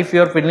qualifying if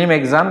your prelim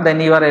exam,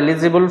 then you are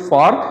eligible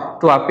for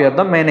to appear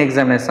the main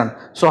examination.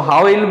 So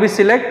how you will be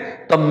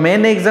select? The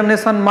main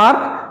examination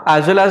mark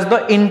as well as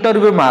the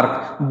interview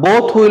mark,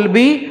 both will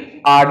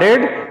be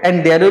added,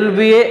 and there will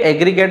be a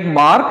aggregate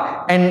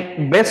mark,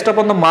 and based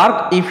upon the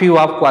mark, if you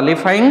are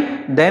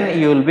qualifying, then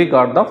you will be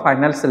got the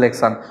final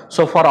selection.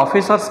 So for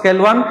officer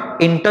scale 1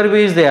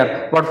 interview is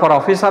there, but for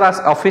office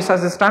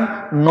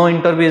assistant no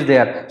interview is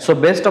there. So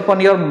based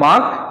upon your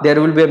mark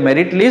there will be a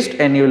merit list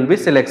and you will be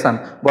selection.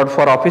 But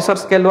for officer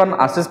scale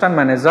 1 assistant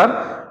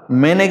manager,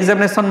 main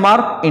examination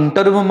mark,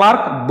 interview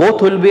mark,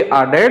 both will be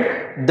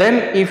added.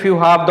 Then if you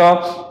have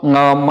the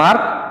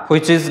mark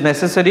which is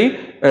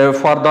necessary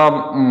for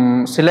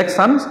the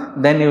selections,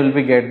 then you will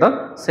be get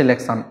the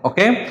selection.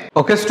 Okay,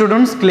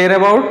 students, clear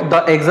about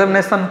the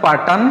examination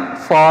pattern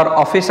for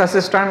office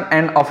assistant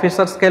and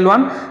officer scale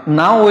 1.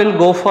 Now we will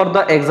go for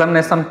the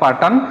examination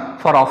pattern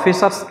for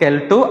officer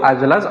scale 2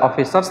 as well as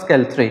officer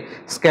scale 3.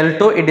 Scale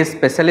 2 it is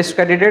specialist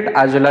candidate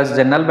as well as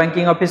general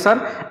banking officer,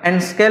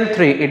 and scale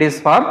 3 it is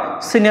for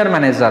senior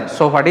manager.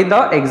 So what is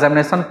the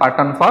examination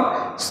pattern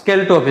for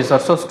scale 2 officer?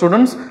 So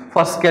students,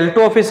 for scale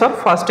 2 officer,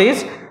 first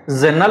is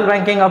general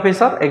banking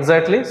officer.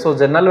 Exactly, so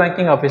general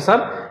banking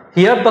officer,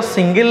 here the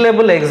single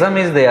level exam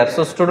is there.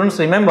 So students,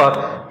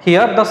 remember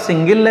here the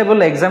single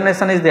level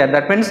examination is there.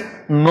 That means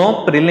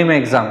no prelim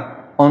exam,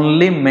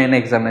 only main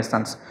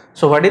examinations.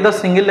 So what is the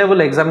single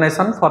level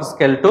examination for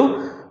scale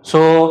 2?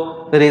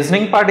 So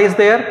reasoning part is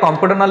there,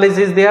 computer knowledge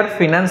is there,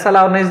 financial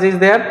awareness is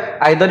there,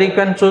 either you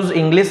can choose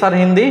English or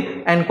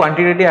Hindi, and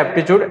quantitative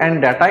aptitude and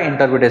data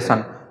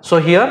interpretation. So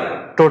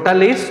here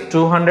total is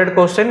 200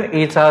 question,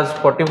 each has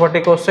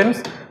 40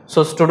 questions.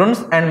 So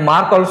students, and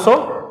mark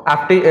also,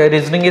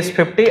 reasoning is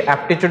 50,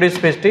 aptitude is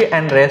 50,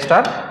 and rest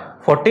are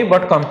 40,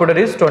 but computer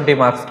is 20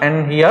 marks,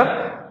 and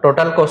here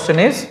total question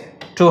is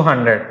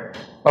 200.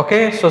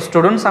 Okay, so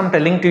students, I am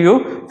telling to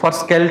you for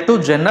scale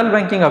 2 general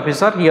banking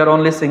officer, here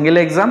only single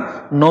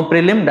exam, no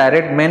prelim,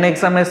 direct main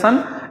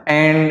examination,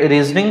 and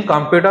reasoning,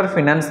 computer,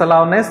 financial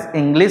awareness,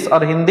 English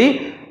or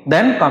Hindi,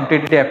 then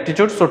competitive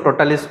aptitude. So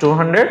total is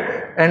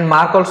 200, and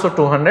mark also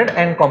 200,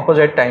 and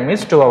composite time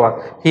is 2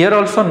 hours. Here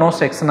also no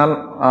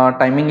sectional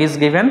timing is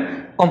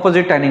given,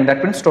 composite timing,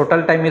 that means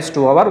total time is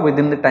 2 hours.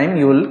 Within the time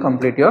you will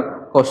complete your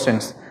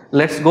questions.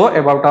 Let's go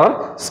about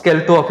our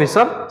scale 2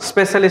 officer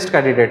specialist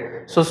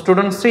candidate. So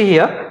students, see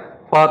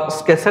here for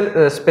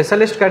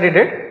specialist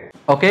candidate.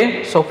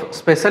 Okay, so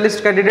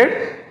specialist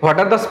candidate, what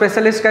are the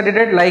specialist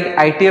candidate? Like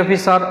IT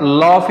officer,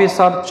 law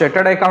officer,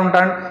 chartered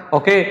accountant,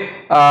 okay,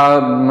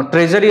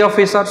 treasury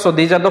officer. So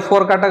these are the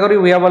four category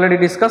we have already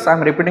discussed. I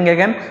am repeating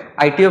again: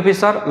 IT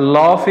officer,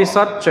 law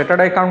officer, chartered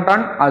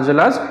accountant, as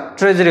well as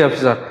treasury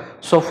officer.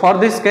 So for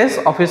this case,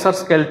 officer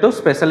scale to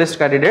specialist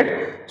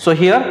candidate. So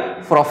here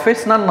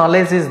professional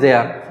knowledge is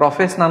there,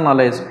 professional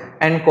knowledge,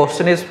 and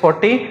question is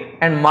 40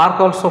 and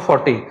mark also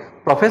 40.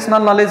 Professional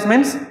knowledge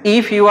means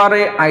if you are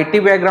a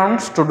IT background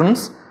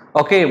students,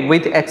 okay,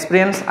 with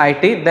experience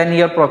IT, then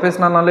your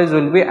professional knowledge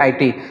will be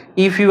IT.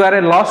 If you are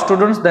a law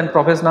students, then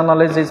professional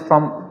knowledge is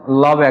from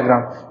law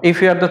background.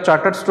 If you are the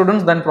chartered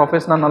students, then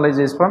professional knowledge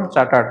is from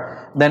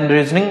chartered. Then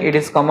reasoning, it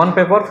is common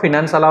paper.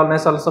 Finance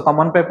awareness also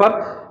common paper,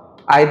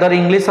 either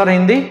English or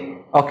Hindi.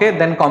 Okay,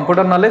 then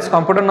computer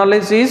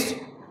knowledge is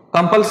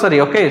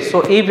compulsory. Okay,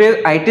 so if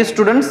IT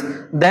students,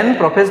 then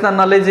professional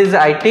knowledge is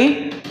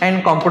IT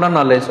and computer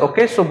knowledge.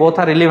 Okay, so both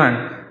are relevant,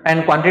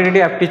 and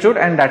quantitative aptitude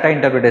and data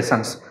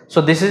interpretations.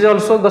 So this is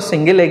also the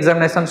single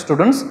examination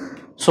students.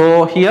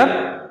 So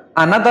here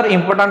another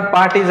important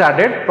part is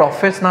added,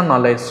 professional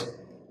knowledge.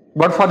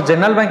 But for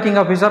general banking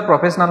officer,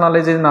 professional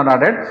knowledge is not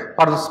added.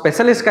 For the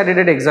specialist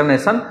candidate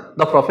examination,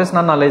 the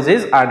professional knowledge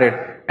is added.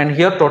 And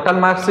here total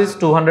marks is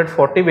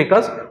 240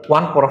 because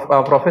one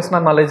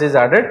professional knowledge is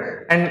added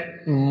and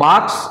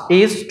marks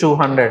is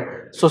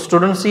 200. So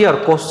students, here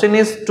question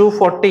is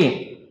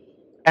 240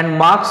 and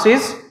marks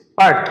is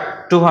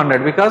part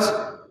 200 because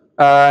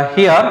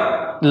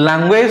here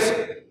language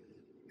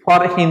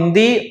for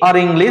Hindi or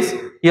English,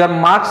 here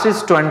marks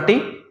is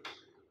 20.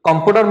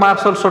 Computer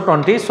marks also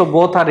 20, so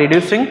both are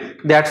reducing,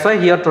 that's why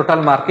here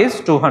total mark is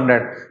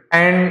 200,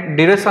 and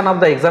duration of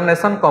the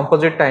examination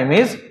composite time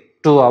is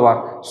 2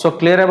 hours. So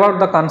clear about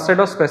the concept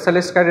of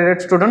specialist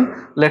candidate student.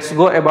 Let's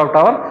go about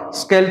our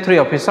scale 3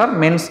 officer,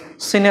 means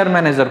senior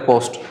manager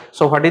post.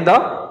 So what is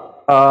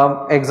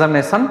the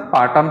examination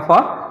pattern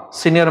for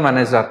senior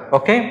manager?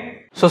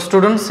 Okay, so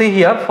students, see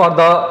here for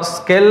the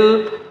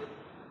scale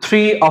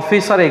 3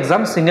 officer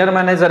exam, senior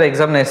manager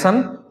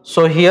examination.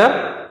 So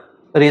here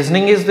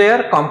reasoning is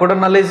there, computer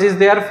knowledge is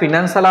there,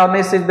 financial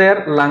awareness is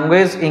there,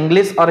 language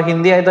English or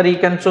Hindi, either you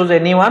can choose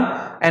anyone,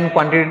 and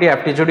quantitative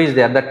aptitude is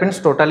there. That means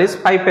total is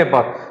 5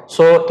 paper.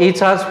 So each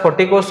has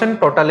 40 question,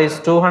 total is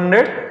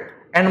 200,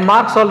 and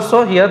marks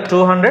also here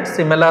 200,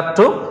 similar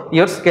to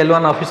your scale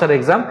 1 officer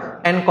exam,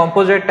 and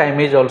composite time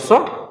is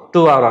also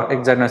 2 hour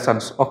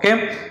examinations.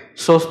 Okay,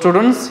 so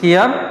students,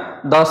 here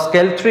the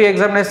scale 3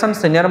 examination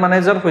senior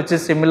manager, which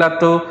is similar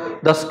to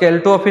the scale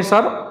 2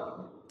 officer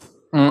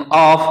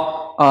of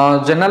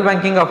general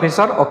banking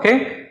officer.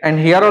 Okay, and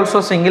here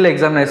also single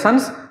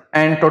examinations,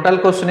 and total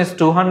question is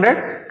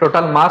 200,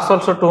 total marks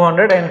also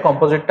 200, and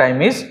composite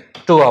time is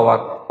 2 hours.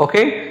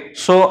 Okay,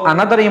 so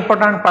another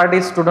important part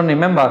is, student,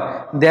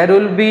 remember there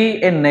will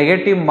be a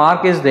negative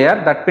mark is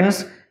there. That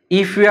means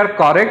if you are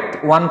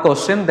correct one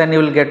question, then you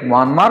will get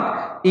 1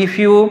 mark. If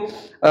you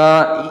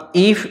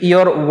if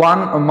your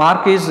 1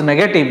 mark is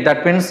negative,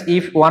 that means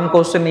if one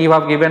question you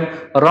have given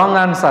wrong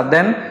answer,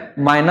 then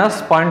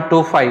minus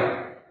 0.25.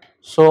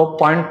 So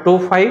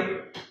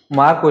 0.25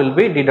 mark will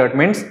be deducted,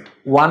 means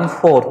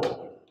 1/4.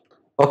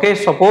 Okay,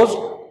 suppose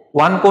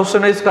one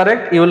question is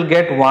correct, you will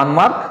get 1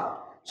 mark.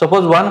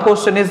 Suppose one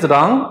question is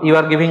wrong, you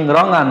are giving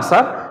wrong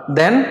answer,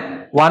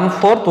 then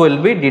 1/4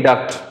 will be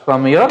deducted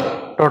from your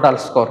total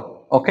score.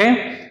 Okay,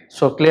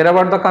 so clear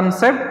about the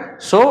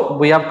concept. So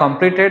we have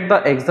completed the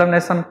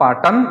examination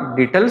pattern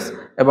details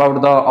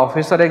about the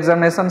officer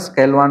examination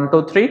scale 1 to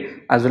 3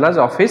 as well as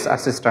office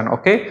assistant.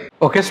 Okay,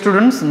 okay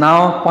students,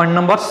 now point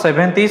number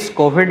 7 is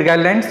COVID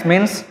guidelines,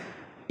 means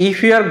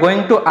if you are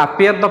going to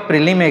appear the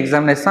prelim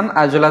examination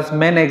as well as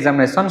main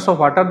examination, so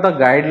what are the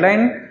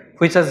guideline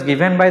which is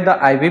given by the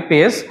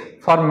IBPS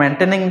for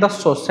maintaining the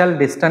social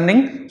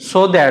distancing,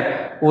 so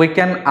that we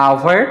can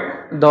avoid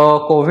the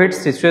COVID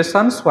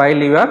situations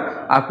while you are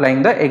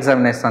applying the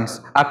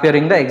examinations,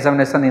 appearing the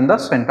examination in the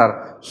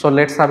center. So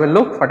let's have a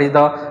look what is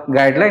the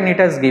guideline it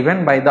is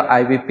given by the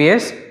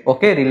IBPS,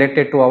 okay,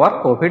 related to our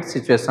COVID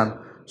situation.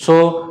 So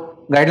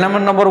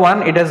guideline number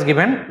 1, it is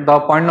given the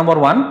point number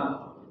 1.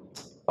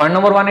 Point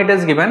number 1, it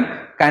is given,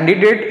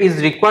 candidate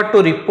is required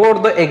to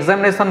report the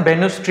examination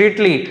venue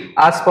strictly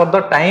as per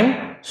the time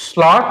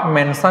slot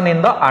mentioned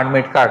in the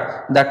admit card.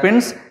 That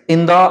means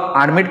in the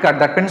admit card,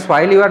 that means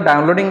while you are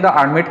downloading the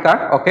admit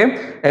card, okay,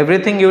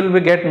 everything you will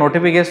be get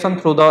notification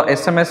through the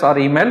SMS or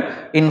email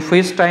in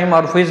which time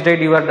or which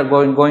date you are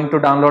going to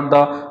download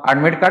the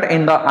admit card.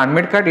 In the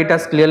admit card, it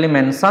has clearly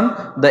mentioned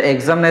the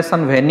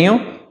examination venue,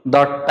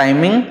 the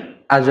timing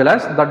as well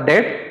as the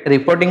date,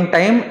 reporting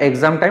time,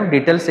 exam time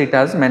details it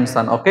has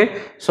mentioned. Okay,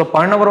 so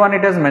point number 1,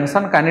 it has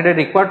mentioned candidate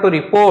required to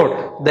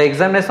report the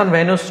examination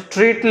venue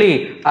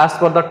strictly as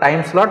per the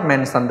time slot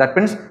mentioned. That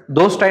means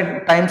those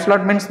time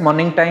slot means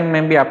morning time,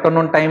 maybe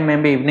afternoon time,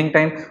 maybe evening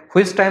time,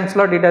 which time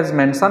slot it has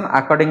mentioned,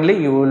 accordingly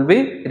you will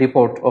be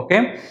report.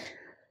 Okay,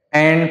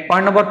 and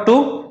point number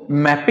 2,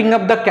 mapping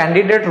of the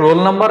candidate roll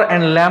number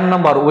and lamp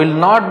number will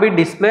not be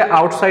displayed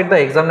outside the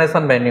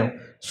examination venue.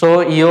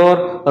 So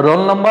your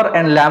roll number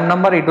and lab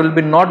number, it will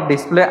be not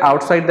display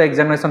outside the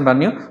examination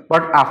venue,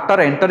 but after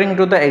entering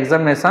to the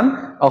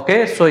examination,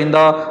 okay, so in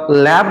the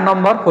lab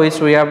number which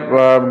we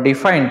have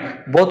defined,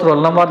 both roll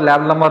number,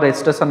 lab number,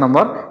 registration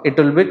number, it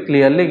will be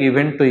clearly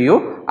given to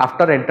you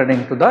after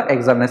entering to the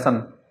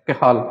examination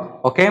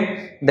hall.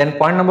 Okay, then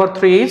point number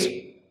 3 is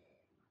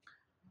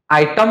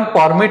item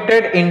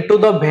permitted into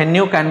the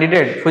venue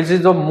candidate, which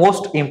is the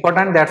most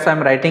important. That's why I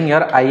am writing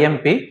here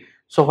IMP.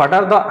 So what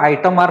are the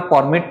item are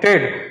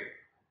permitted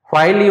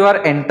while you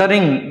are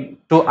entering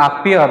to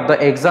appear the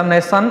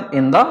examination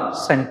in the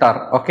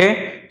center?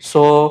 Okay,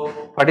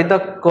 so what is the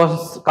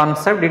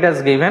concept it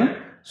has given?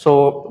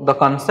 So the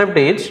concept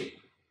is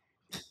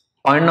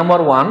point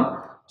number 1.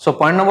 So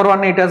point number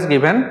 1, it has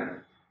given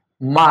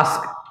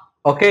mask.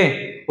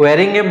 Okay,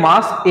 wearing a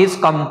mask is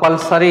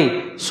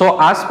compulsory.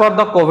 So as per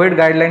the COVID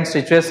guideline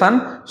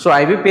situation, so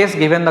IBPS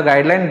given the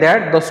guideline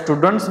that the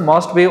students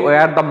must be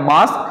wear the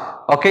mask,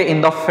 okay, in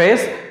the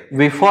face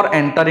before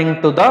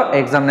entering to the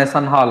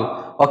examination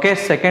hall. Okay,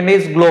 second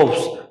is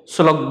gloves.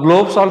 So the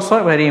gloves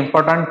also very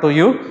important to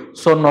you.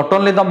 So not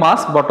only the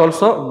mask but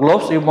also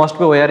gloves you must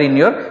be wear in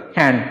your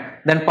hand.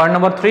 Then point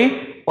number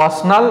 3,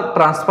 personal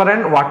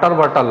transparent water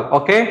bottle.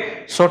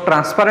 Okay, so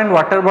transparent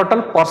water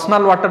bottle,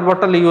 personal water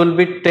bottle you will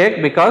be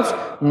take, because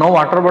no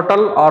water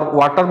bottle or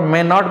water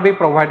may not be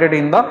provided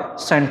in the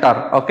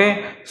center.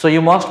 Okay, so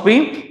you must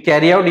be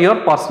carry out your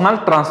personal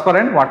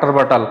transparent water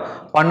bottle.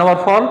 Point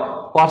number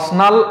 4,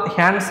 personal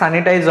hand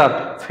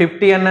sanitizer 50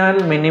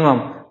 ml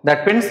minimum.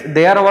 That means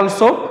there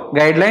also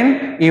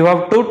guideline you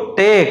have to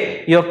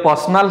take your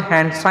personal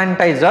hand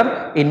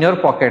sanitizer in your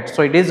pocket.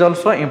 So it is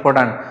also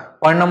important.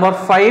 Point number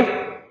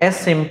 5, a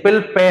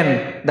simple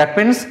pen. That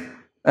means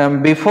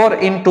before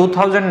in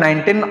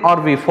 2019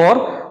 or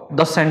before,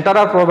 the center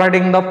are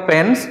providing the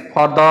pens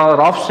for the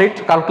rough sheet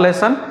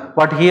calculation,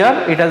 but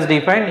here it has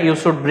defined you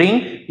should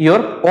bring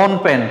your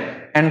own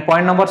pen. And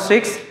point number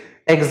 6,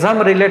 exam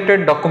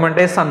related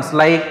documentations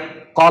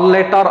like call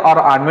letter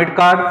or admit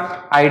card,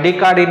 ID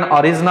card in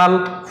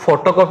original,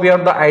 photocopy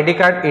of the ID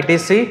card,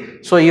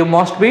 etc. So you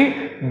must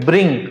be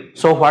bring.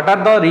 So what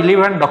are the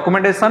relevant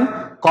documentation?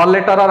 Call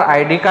letter or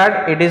ID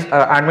card, it is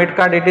admit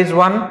card, it is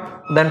one.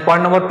 Then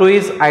point number 2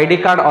 is ID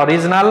card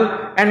original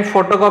and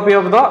photocopy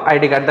of the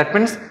ID card. That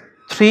means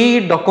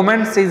 3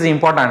 documents is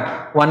important.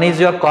 One is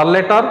your call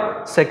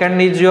letter,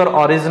 second is your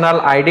original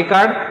ID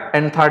card,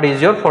 and third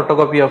is your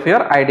photocopy of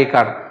your ID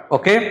card.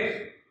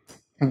 Okay,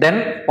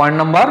 then point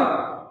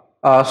number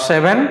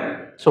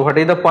 7. So what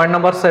is the point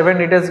number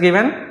 7 it is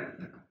given?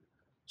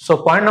 So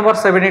point number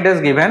 7 it is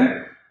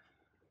given,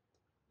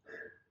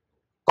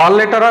 call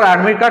letter or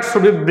admit card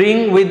should be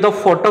bring with the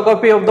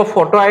photocopy of the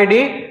photo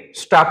ID,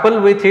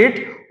 staple with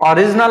it,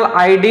 original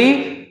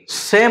ID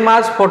same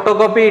as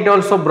photocopy, it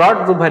also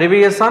brought to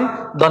verification.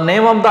 The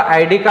name of the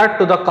ID card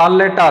to the call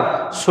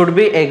letter should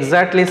be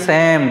exactly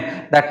same.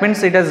 That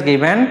means it is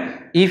given,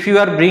 if you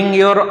are bring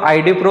your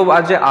ID proof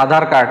as a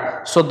Aadhaar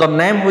card, so the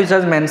name which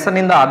is mentioned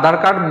in the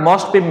Aadhaar card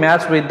must be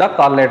matched with the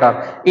call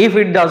letter. If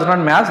it does not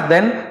match,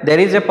 then there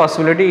is a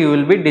possibility you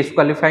will be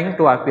disqualifying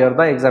to appear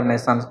the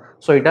examinations.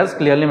 So it has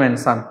clearly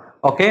mentioned.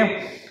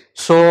 Okay,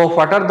 so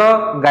what are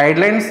the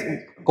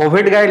guidelines,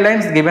 COVID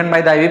guidelines given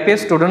by the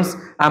IBPS? Students,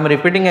 I am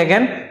repeating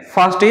again.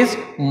 First is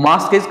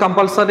mask is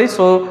compulsory.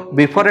 So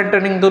before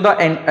entering to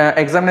the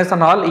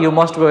examination hall, you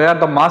must wear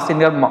the mask in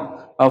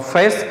your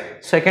face.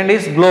 Second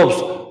is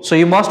gloves. So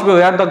you must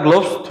wear the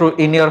gloves through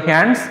in your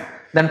hands.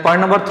 Then point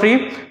number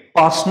 3,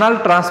 personal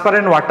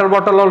transparent water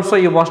bottle also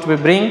you must be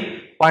bring.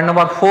 Point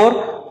number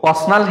 4,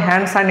 personal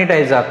hand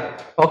sanitizer.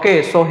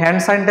 Okay, so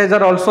hand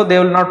sanitizer also they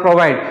will not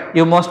provide,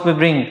 you must be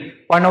bring.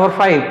 Point number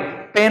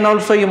 5, pen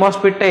also you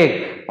must be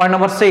take. Point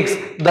number 6,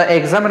 the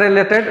exam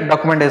related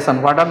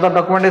documentation. What are the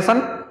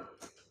documentation?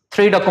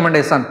 3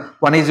 documentation.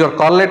 One is your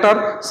call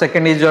letter,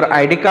 second is your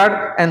ID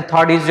card, and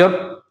third is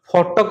your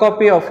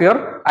photocopy of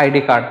your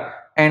ID card.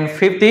 And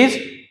fifth is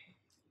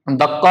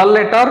the call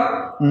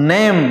letter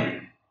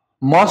name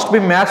must be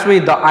matched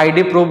with the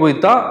ID proof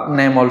with the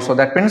name also.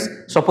 That means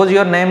suppose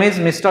your name is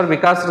Mr.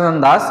 Vikas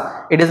Ranjan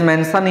Das, it is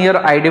mentioned here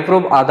ID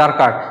proof Aadhaar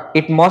card,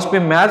 it must be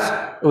matched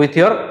with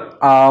your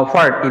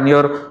what in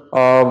your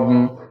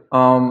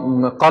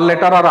call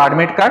letter or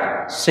admit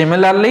card.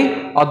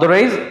 Similarly,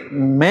 otherwise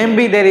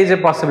maybe there is a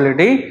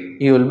possibility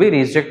you will be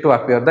rejected to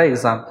appear the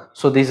exam.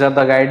 So these are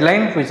the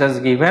guidelines which is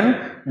given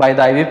by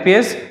the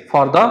IBPS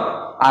for the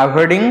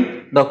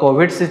avoiding the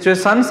COVID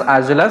situations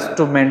as well as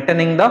to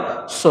maintaining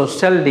the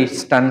social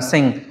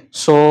distancing.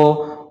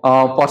 So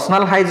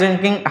personal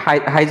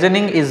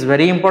hygiene is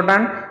very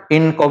important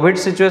in COVID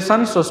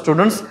situation. So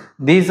students,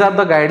 these are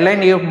the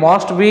guidelines you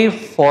must be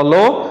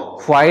follow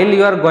while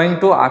you are going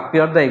to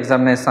appear the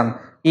examination.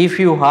 If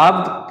you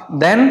have,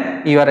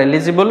 then you are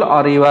eligible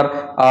or you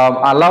are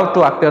allowed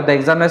to appear the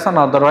examination,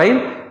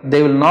 otherwise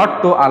they will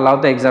not to allow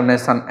the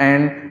examination.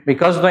 And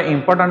because the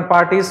important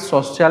part is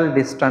social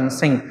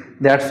distancing,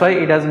 that's why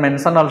it has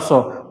mentioned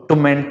also to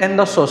maintain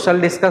the social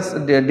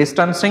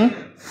distancing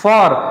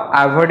for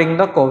avoiding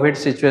the COVID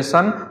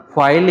situation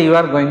while you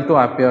are going to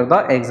appear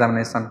the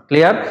examination.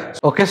 Clear?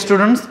 Okay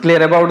students,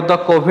 clear about the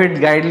COVID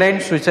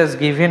guidelines which is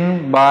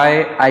given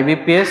by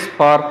IBPS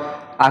for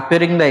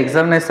appearing the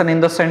examination in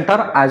the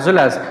center, as well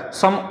as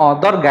some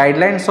other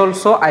guidelines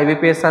also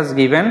IBPS has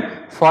given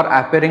for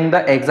appearing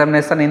the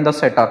examination in the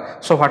center.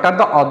 So what are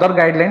the other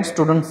guidelines?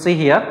 Students, see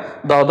here,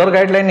 the other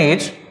guideline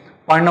is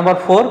point number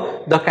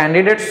 4, the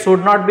candidates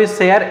should not be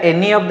share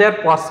any of their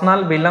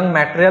personal belong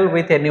material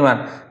with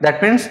anyone.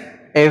 That means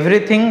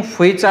everything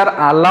which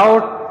are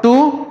allowed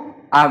to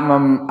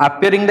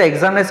appearing the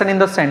examination in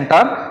the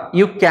center,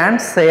 you can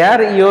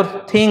share your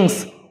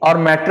things or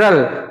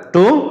material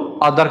to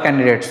other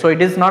candidates, so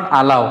it is not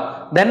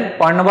allowed. Then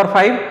point number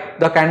 5,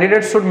 the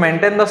candidate should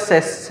maintain the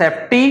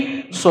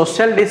safety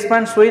social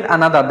distance with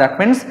another. That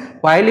means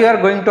while you are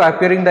going to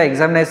appearing the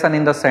examination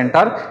in the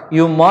center,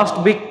 you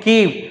must be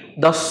keep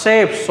the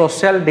safe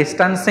social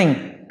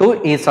distancing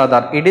to each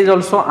other. It is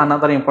also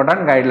another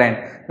important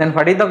guideline. Then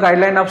what is the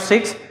guideline of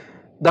 6?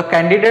 The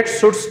candidate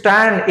should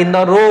stand in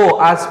the row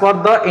as per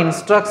the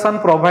instruction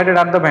provided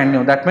at the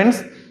venue. That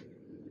means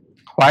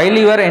while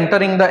you are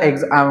entering the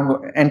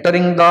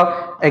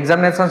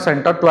examination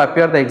center to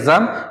appear the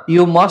exam,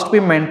 you must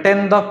be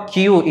maintain the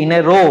queue in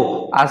a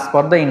row as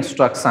per the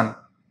instruction.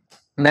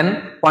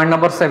 Then point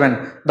number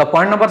 7, the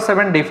point number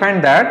 7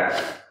 define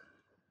that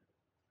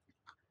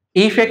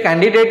if a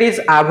candidate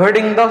is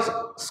avoiding the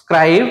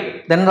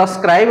scribe, then the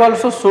scribe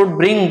also should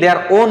bring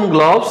their own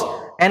gloves,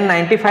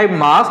 N95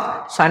 mask,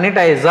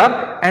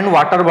 sanitizer and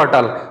water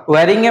bottle.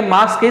 Wearing a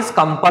mask is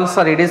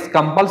compulsory. It is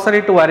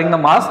compulsory to wearing the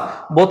mask.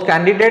 Both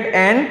candidate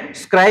and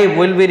scribe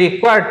will be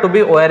required to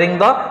be wearing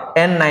the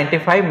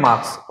N95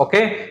 mask.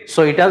 Okay,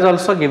 so it has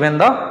also given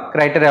the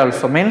criteria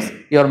also, means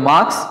your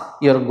mask,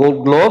 your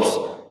gloves,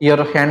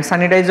 your hand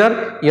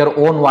sanitizer, your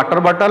own water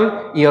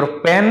bottle, your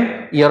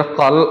pen, your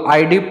call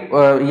ID,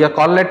 your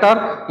call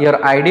letter,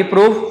 your ID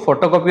proof,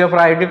 photocopy of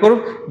ID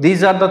proof.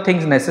 These are the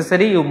things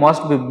necessary. You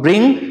must be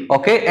bring.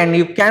 Okay, and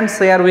you can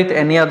share with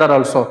any other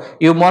also.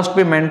 You must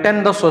be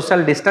maintain the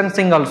social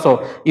distancing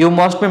also. You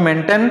must be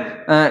maintain.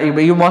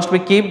 You must be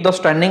keep the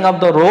standing of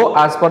the row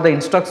as per the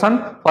instruction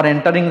for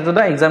entering into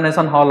the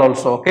examination hall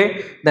also.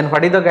 Okay. Then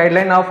what is the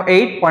guideline of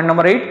 8? Point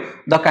number 8.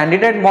 The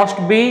candidate must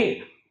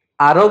be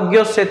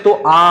Arogya Setu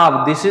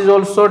app. This is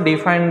also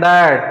defined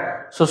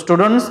that. So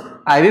students,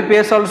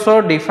 IBPS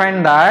also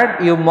defined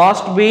that you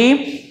must have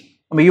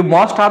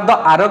the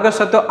Arogya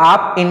Setu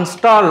app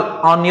installed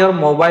on your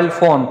mobile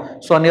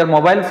phone. So on your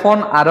mobile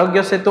phone,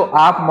 Arogya Setu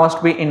app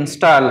must be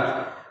installed.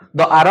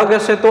 The Arogya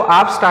Setu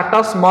app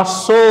status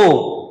must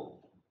show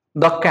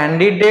the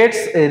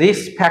candidate's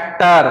risk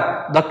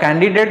factor. The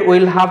candidate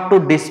will have to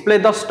display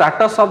the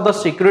status of the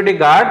security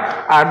guard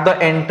at the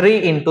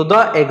entry into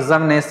the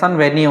examination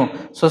venue.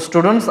 So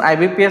students,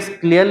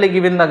 IBPS clearly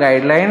given the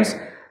guidelines.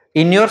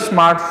 In your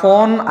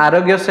smartphone,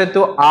 Arogya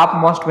Setu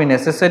app must be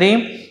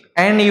necessary,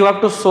 and you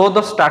have to show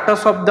the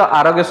status of the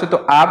Arogya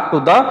Setu app to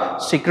the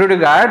security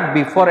guard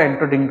before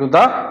entering into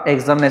the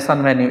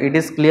examination venue. It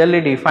is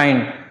clearly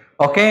defined.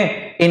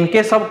 Okay, in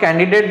case of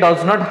candidate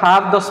does not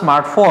have the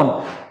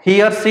smartphone,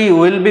 he or she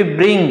will be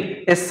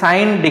bring a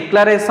signed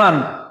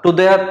declaration to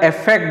their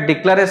effect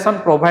declaration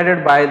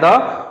provided by the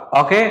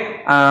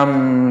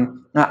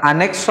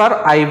annexer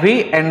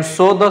IV and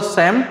show the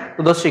same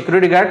to the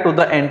security guard to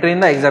the entry in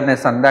the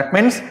examination. That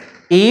means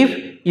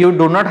if you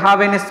do not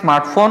have any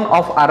smartphone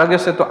of Arogya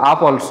Setu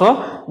app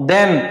also,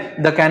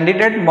 then the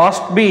candidate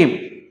must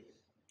be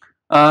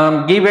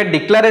give a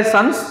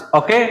declarations,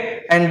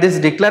 okay, and these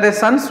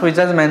declarations which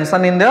is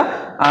mentioned in the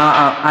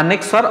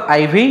annexer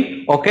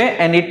IV, okay,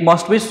 and it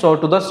must be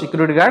shown to the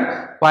security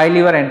guard while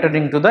you are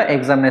entering to the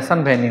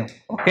examination venue.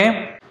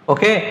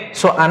 Okay,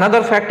 so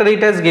another factor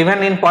it is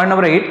given in point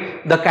number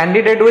 8, the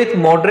candidate with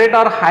moderate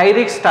or high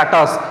risk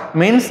status,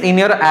 means in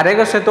your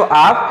Arogya Setu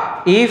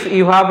app, if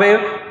you have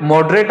a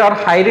moderate or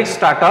high risk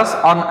status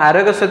on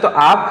Arogya Setu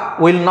app,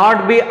 will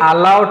not be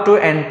allowed to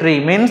entry.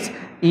 Means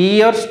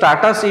your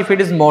status, if it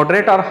is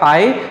moderate or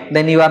high,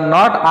 then you are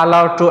not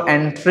allowed to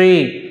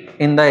entry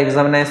in the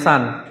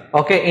examination.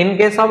 Okay, in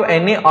case of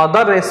any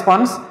other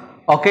response,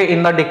 okay,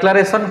 in the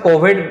declaration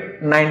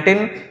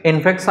COVID-19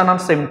 infection or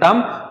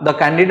symptom, the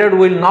candidate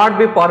will not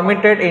be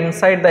permitted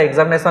inside the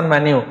examination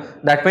venue.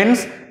 That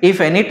means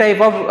if any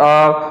type of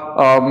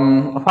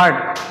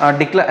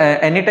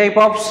any type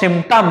of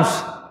symptoms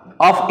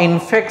of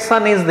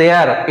infection is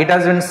there, it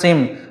has been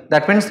seen.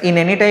 That means in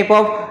any type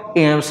of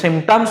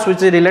symptoms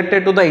which is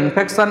related to the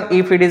infection,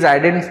 if it is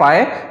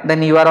identified,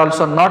 then you are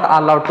also not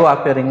allowed to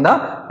appear in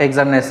the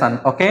examination.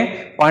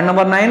 Okay. Point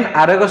number 9,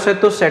 Arogya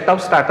Setu set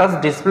of status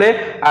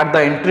display at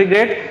the entry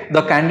gate.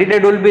 The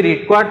candidate will be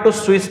required to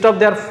switch off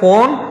their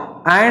phone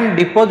and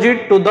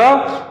deposit to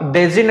the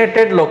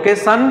designated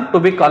location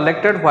to be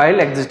collected while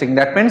exiting.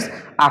 That means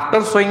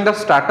after showing the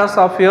status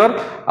of your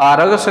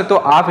Arogya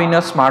Setu app in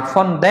your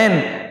smartphone,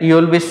 then you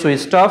will be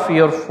switched off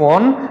your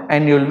phone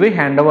and you will be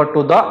hand over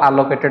to the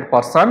allocated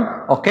person.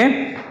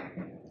 Okay,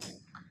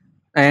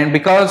 and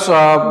because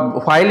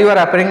while you are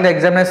appearing the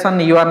examination,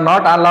 you are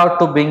not allowed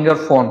to bring your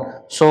phone.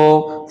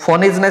 So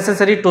phone is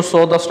necessary to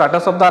show the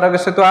status of the Arogya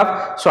Setu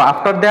app. So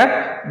after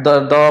that,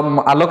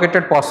 the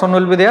allocated person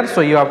will be there. So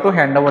you have to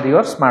hand over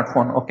your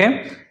smartphone. Okay.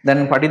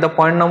 Then what is the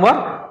point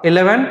number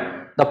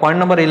 11? The point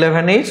number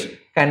 11 is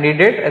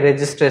candidate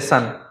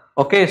registration.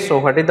 Okay. So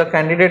what is the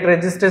candidate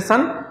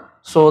registration?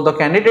 So the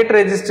candidate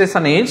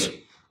registration is,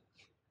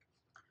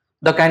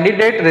 the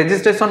candidate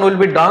registration will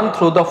be done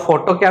through the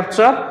photo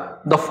capture.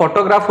 The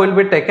photograph will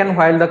be taken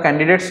while the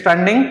candidate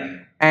standing,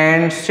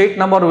 and seat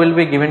number will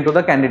be given to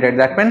the candidate.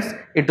 That means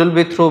it will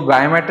be through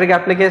biometric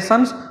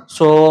applications.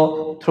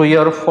 So through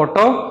your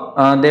photo,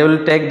 they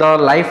will take the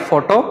live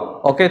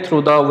photo, okay,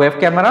 through the web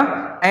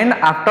camera, and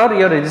after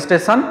your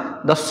registration,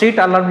 the seat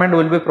allotment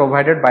will be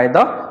provided by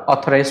the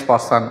authorized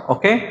person.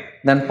 Okay.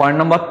 Then point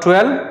number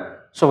 12.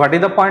 So what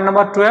is the point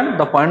number 12?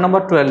 The point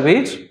number 12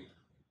 is,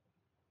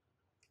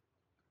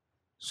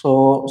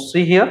 so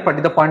see here, what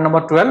is the point number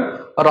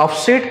 12?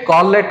 Rough sheet,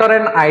 call letter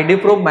and ID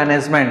proof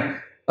management.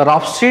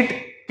 Rough sheet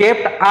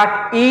kept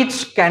at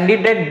each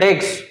candidate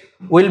desk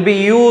will be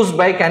used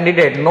by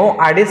candidate. No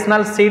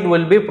additional seat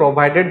will be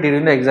provided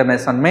during the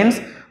examination. Means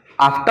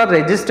after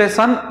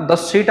registration, the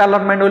seat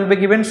allotment will be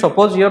given.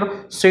 Suppose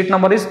your seat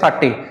number is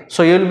 30.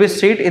 So you will be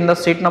seat in the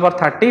seat number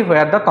 30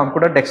 where the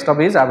computer desktop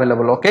is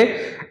available.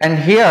 Okay. And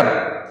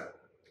here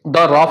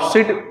the rough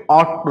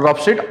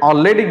sheet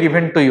already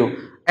given to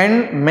you.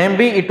 And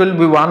maybe it will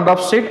be one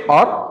rough sheet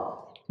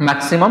or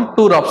maximum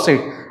 2 rough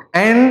sheet.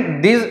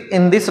 And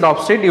in this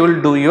rough sheet you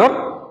will do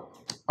your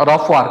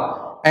rough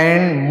work,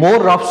 and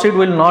more rough sheet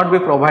will not be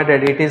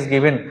provided. It is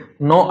given,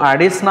 no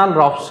additional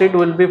rough sheet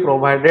will be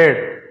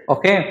provided.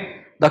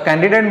 Okay. The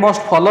candidate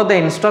must follow the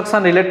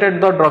instruction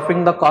related to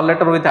dropping the call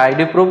letter with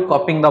ID proof,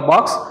 copying the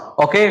box.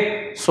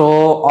 Okay. So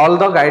all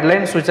the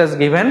guidelines which is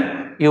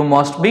given you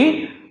must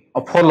be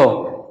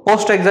follow.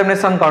 Post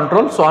examination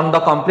control. So on the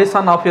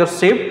completion of your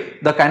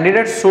shift, the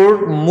candidate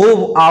should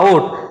move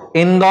out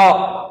in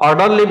the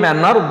orderly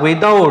manner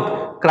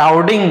without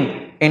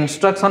crowding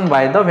instruction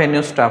by the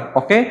venue staff.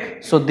 Okay.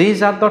 So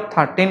these are the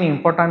 13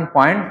 important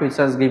points which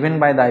is given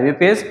by the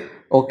IBPS.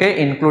 Okay,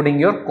 including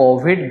your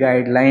COVID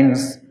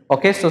guidelines.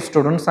 Okay. So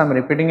students, I am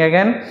repeating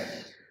again.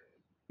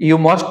 You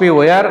must be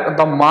wear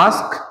the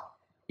mask.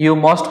 You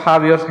must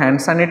have your hand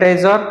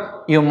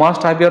sanitizer. You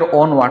must have your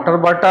own water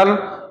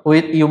bottle.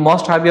 You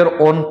must have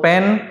your own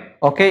pen.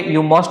 Okay,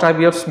 you must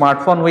have your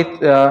smartphone with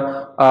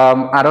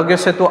Arogya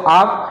Setu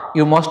app.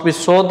 You must be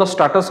show the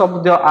status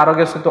of the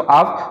Arogya Setu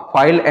app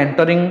while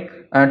entering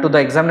to the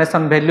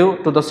examination venue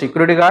to the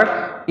security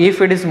guard. If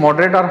it is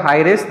moderate or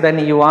high risk, then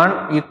you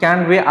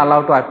can be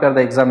allowed to appear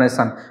the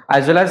examination.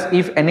 As well as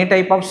if any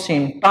type of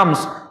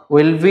symptoms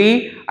will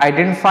be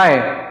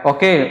identified,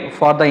 okay,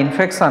 for the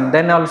infection,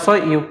 then also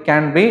you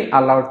can be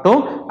allowed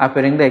to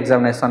appearing the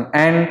examination.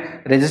 And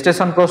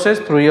registration process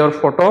through your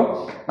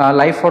photo,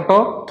 live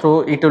photo,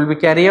 through it will be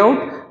carried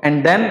out,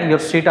 and then your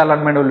seat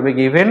allotment will be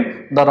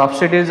given. The rough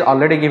sheet is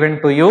already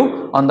given to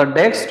you on the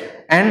desk,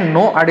 and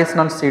no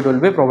additional seat will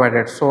be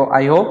provided. So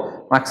I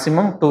hope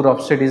maximum 2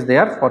 rough sheet is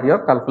there for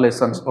your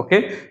calculations.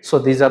 Okay. So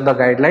these are the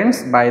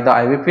guidelines by the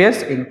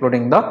IBPS,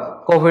 including the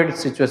COVID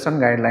situation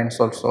guidelines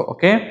also.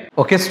 Okay.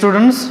 Okay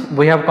students,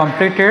 we have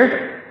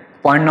completed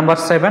point number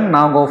 7.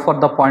 Now go for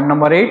the point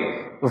number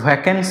 8,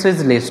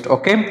 vacancies list.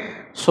 Okay.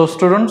 So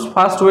students,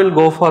 first we will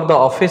go for the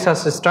office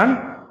assistant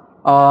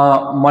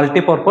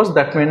multi-purpose,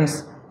 that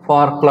means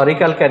for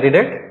clerical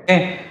candidate.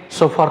 Okay.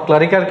 So for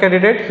clerical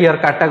candidate, here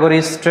category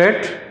is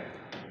state,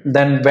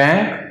 then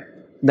bank,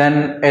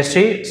 then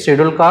SC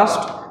scheduled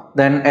caste,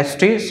 then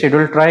ST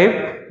scheduled tribe,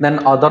 then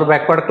other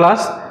backward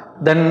class,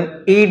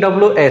 then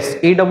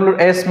EWS.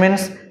 EWS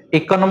means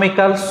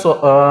economical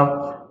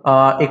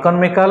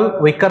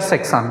weaker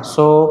section.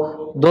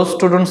 So those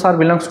students are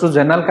belongs to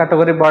general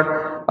category, but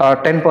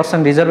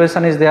 10%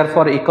 reservation is there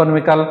for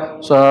economical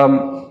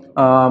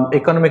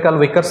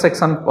weaker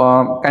section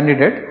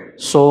candidate.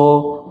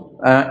 So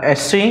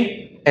SC,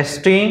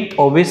 ST,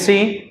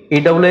 OBC,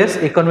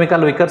 EWS,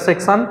 economical weaker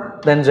section,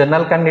 then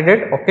general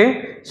candidate.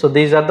 Okay. So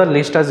these are the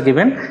list as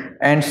given.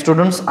 And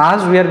students,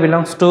 as we are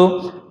belongs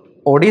to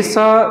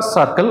Odisha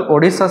circle,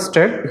 Odisha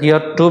state,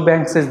 here 2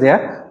 banks is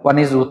there. One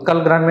is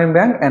Utkal Gramin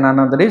Bank and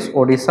another is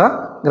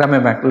Odisha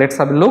Gramin Bank. Let's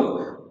have a look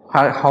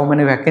how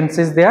many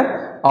vacancies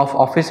there of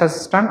office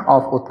assistant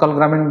of Utkal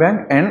Gramin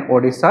Bank and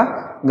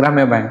Odisha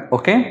Gramin Bank.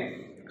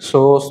 Okay.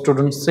 So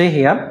students, see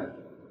here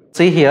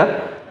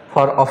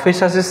for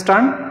office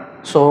assistant.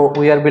 So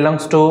we are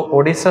belongs to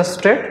Odisha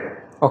state.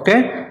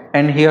 Okay.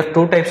 And here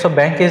 2 types of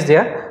bank is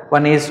there.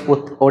 One is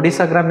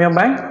Odisha Gramin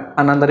Bank,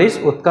 another is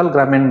Utkal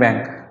Gramin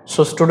Bank.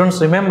 So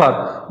students,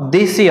 remember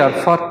this year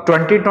for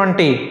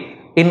 2020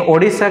 in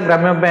Odisha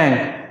Gramin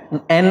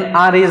Bank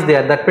NR is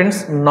there, that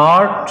means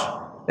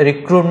not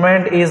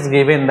recruitment is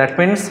given. That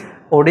means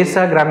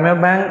Odisha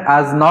Gramin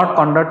Bank is not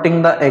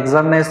conducting the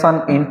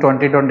examination in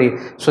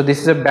 2020. So this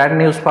is a bad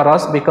news for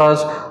us,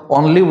 because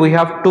only we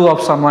have 2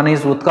 options. One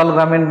is Utkal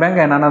Gramin Bank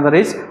and another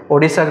is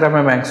Odisha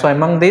Gramin Bank. So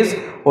among these,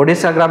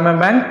 Odisha Gramin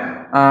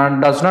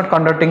Bank does not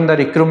conducting the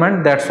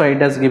recruitment. That's why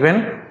it has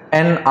given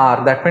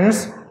NR, that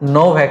means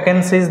no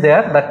vacancies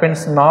there, that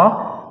means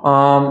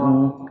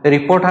no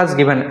report has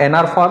given.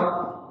 NR for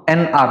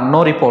NR,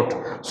 no report.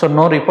 So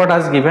no report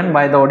has given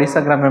by the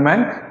Odisha Gramin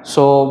Bank.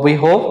 So we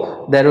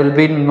hope there will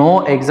be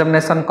no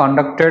examination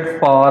conducted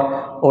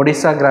for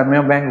Odisha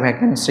Gramin Bank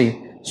vacancy.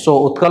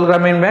 So Utkal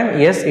Gramin Bank,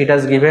 yes, it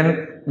has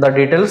given the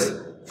details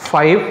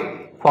 5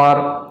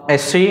 for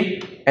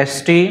SC,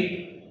 ST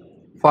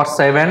for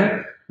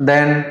 7,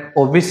 then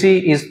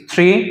OBC is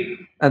 3,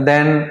 and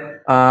then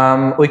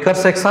weaker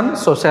section,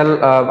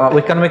 social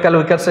economical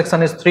weaker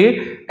section is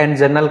 3, and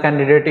general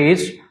candidate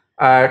is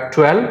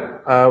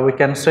 12, we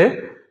can say.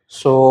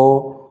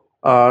 So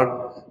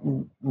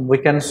we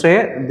can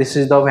say this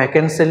is the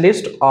vacancy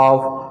list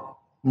of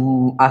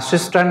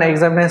assistant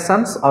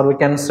examinations, or we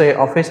can say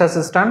office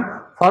assistant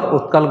for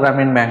Utkal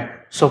Gramin Bank.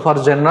 So for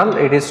general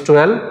it is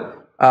 12,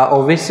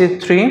 OBC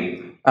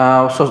 3,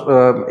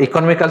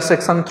 economical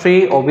section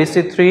 3,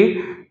 OBC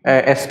 3,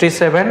 ST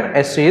 7,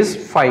 SC is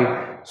 5.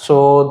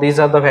 So these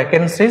are the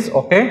vacancies,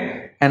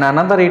 okay. And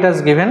another it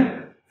has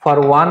given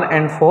for 1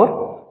 and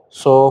 4.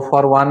 So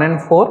for 1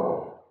 and 4,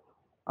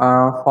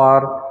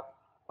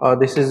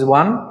 this is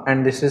 1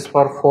 and this is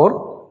for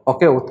 4,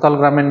 okay, Utkal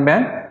Gramin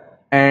Bank.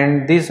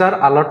 And these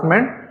are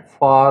allotment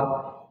for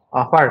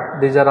what?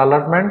 These are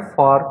allotment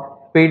for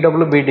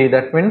PWBD,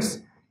 that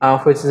means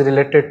which is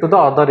related to the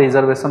other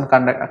reservation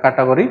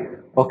category,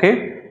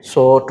 okay.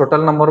 So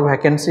total number of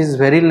vacancies is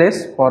very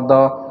less for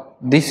the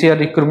this year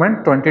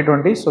recruitment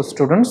 2020. So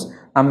students,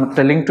 I am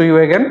telling to you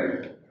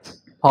again,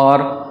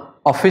 for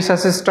office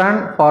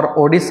assistant for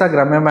Odisha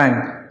Gramin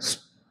Bank,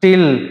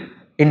 still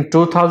in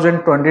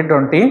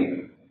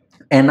 2020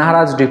 NR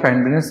has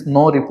defined, means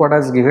no report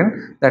has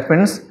given. That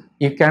means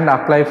you can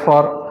apply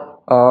for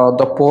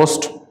the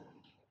post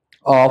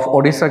of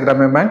Odisha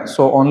Gramin Bank.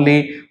 So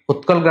only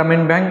Utkal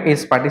Gramin Bank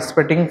is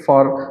participating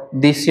for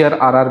this year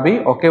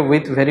RRB, okay,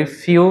 with very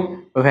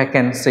few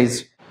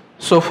vacancies.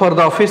 So for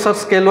the officer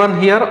scale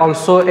 1 here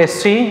also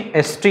SC,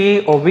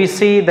 ST,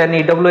 OBC, then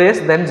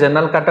EWS, then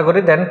general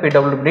category, then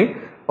PWD.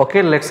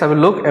 Okay, let's have a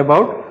look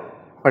about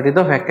what is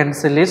the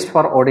vacancy list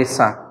for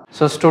Odisha.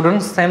 So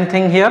students, same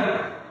thing here.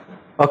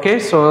 Okay,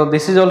 so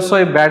this is also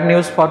a bad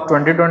news for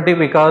 2020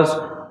 because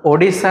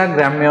Odisha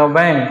Gramin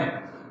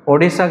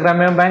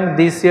Bank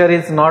this year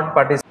is not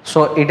participating.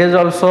 So it is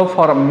also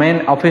for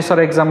main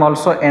officer exam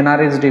also NR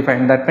is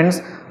defined. That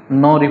means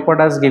no report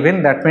has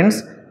given. That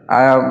means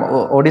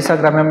Odisha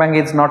Gramin Bank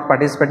is not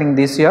participating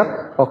this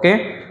year,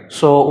 okay.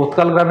 So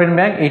Utkal Gramin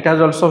Bank, it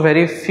has also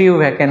very few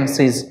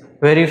vacancies,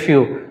 very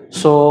few.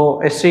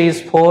 So SC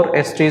is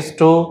 4, ST is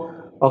 2,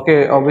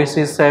 okay, OBC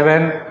is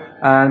 7,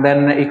 and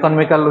then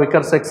economical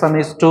weaker section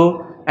is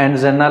 2, and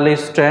general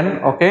is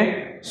 10,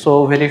 okay.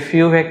 So very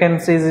few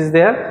vacancies is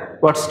there,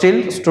 but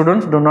still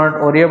students, do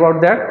not worry about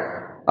that.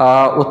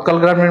 Utkal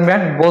Gramin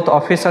Bank, both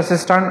office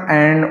assistant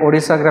and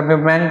Odisha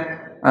Gramin Bank,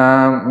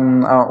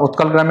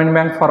 Utkal Gramin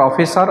Bank for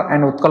officer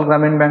and Utkal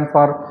Gramin Bank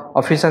for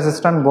office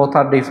assistant, both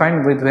are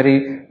defined with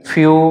very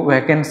few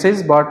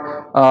vacancies. But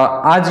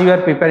as you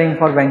are preparing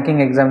for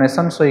banking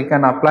examination, so you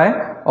can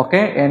apply,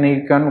 okay, and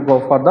you can go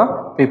for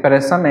the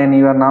preparation, and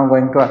you are now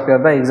going to appear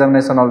the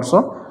examination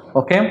also,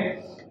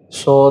 okay.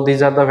 So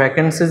these are the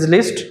vacancies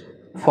list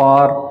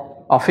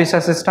for office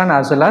assistant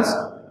as well as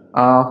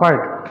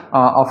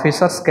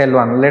officer scale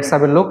 1. Let's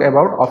have a look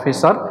about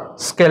officer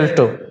scale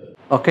 2.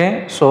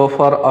 Okay, so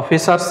for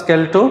officer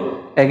scale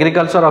 2,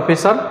 agriculture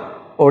officer,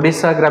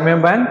 Odisha Gramin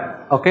Bank,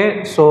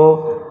 okay.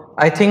 So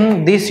I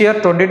think this year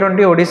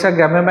 2020 Odisha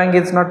Gramin Bank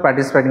is not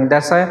participating.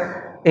 That's why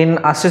in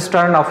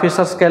assistant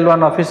officer scale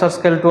 1, officer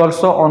scale 2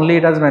 also only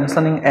it is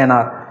mentioning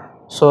NR.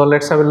 So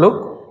let's have a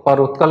look for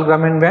Utkal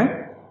Gramin Bank,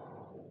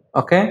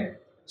 okay.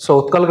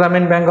 So Utkal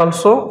Gramin Bank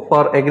also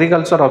for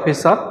agriculture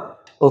officer,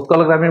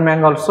 Utkal Gramin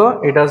Bank also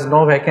it has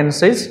no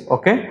vacancies,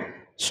 okay.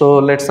 So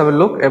let's have a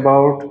look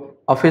about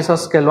officer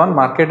scale 1,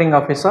 marketing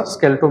officer,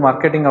 scale 2,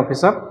 marketing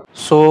officer.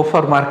 So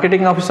for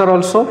marketing officer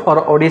also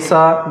for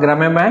Odisha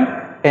Gramin Bank,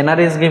 NR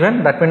is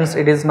given. That means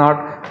it is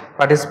not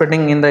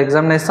participating in the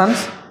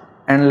examinations.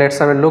 And let's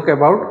have a look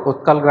about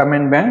Utkal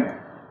Gramin Bank.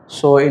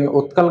 So in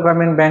Utkal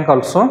Gramin Bank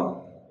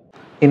also,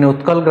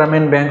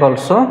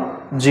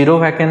 0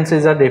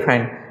 vacancies are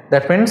defined.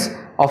 That means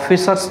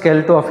officer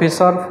scale 2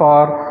 officer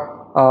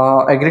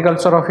for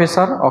agriculture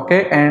officer,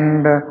 okay,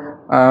 and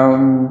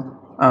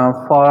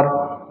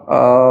for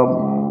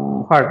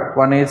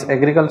one is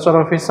agriculture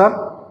officer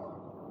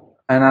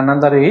and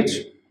another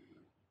is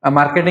a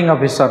marketing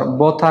officer.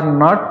 Both are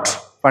not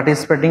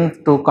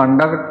participating to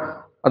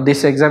conduct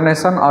this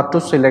examination or to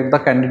select the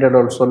candidate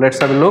also. Let's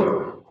have a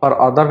look for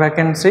other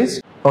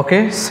vacancies.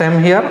 Okay,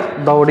 same here,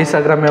 the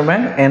Odisha Gramin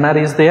Bank, NR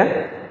is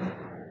there.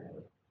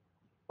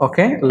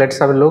 Okay, let's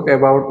have a look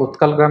about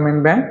Utkal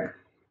Gramin Bank,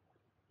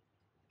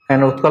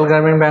 and Utkal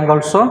Gramin Bank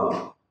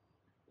also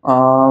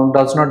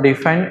does not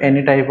define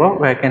any type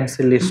of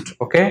vacancy list,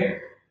 okay.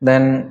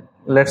 Then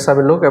let's have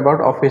a look about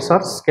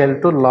officer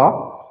scale 2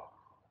 law.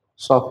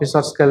 So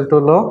officer scale 2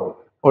 law,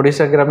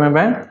 Odisha Gramin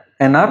Bank,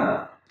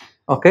 NR,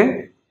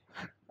 okay,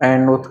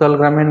 and Utkal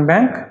Gramin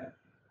Bank,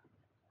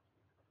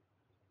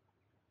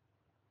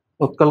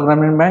 Utkal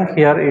Gramin Bank,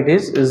 here it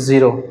is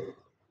 0.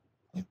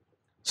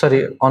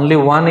 Sorry, only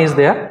 1 is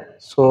there,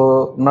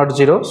 so not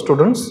 0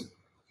 students.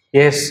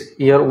 Yes,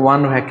 here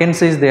 1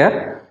 vacancy is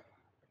there.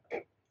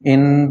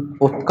 In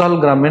Utkal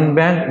Gramin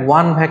Bank,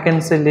 1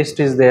 vacancy list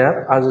is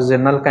there as a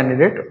general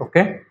candidate.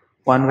 Okay,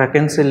 1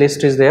 vacancy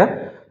list is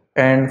there,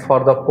 and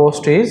for the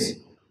post is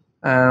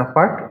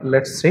what?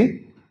 Let's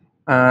see,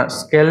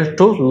 scale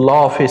 2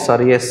 law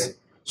officer. Yes,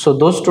 so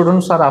those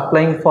students are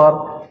applying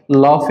for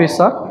law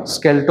officer,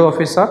 scale 2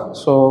 officer.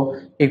 So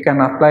you can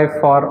apply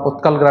for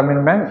Utkal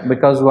Gramin Bank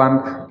because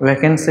 1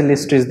 vacancy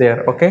list is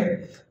there.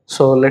 Okay,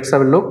 so let's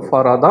have a look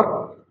for other.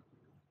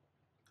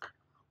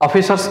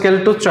 Officer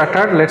scale 2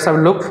 chartered, let's have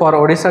a look for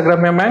Odisha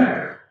Gramin Bank.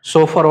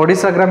 So for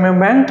Odisha Gramin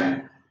Bank,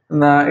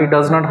 it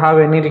does not have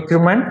any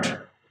recruitment,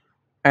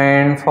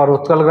 and for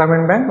Utkal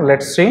Gramin Bank,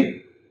 let's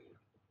see,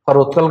 for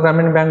Utkal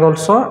Gramin Bank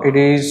also it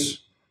is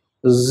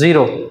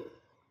 0.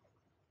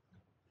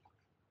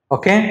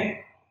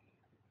 Okay,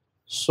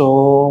 so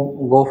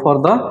go for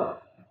the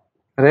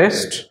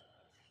rest.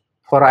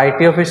 For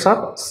IT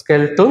officer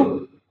scale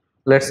 2,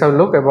 let's have a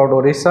look about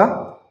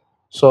Odisha.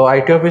 So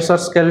IT officer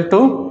scale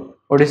 2,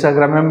 Odisha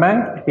Gramin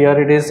Bank, here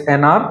it is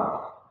NR,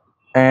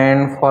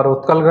 and for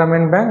Utkal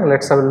Gramin Bank,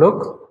 let's have a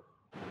look.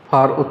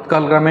 For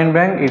Utkal Gramin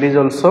Bank, it is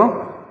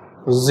also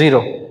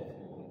 0.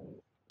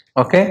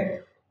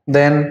 Okay,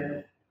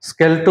 then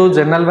scale 2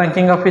 General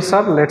Banking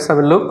Officer, let's have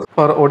a look.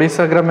 For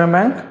Odisha Gramin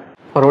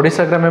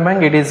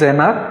Bank, it is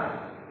NR,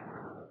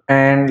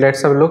 and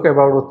let's have a look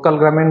about Utkal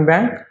Gramin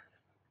Bank.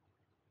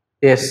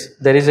 Yes,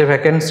 there is a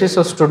vacancy.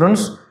 So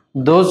students,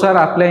 those are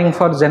applying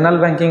for General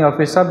Banking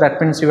Officer,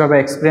 that means you have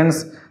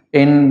experience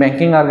in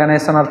banking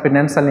organization or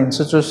financial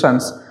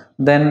institutions,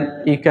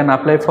 then you can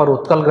apply for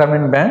Utkal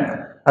Gramin Bank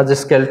as a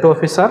scale 2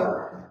 officer.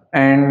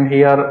 And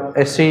here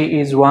SC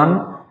is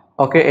 1,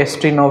 okay,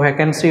 ST no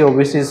vacancy,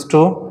 OBC is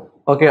 2,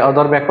 okay,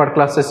 other backward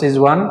classes is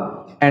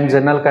 1, and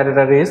general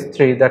category is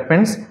 3. That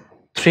means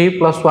 3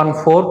 plus 1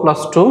 4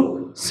 plus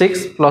 2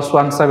 6 plus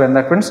 1 7.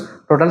 That means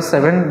total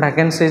 7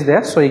 vacancies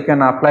there. So you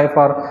can apply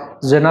for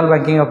General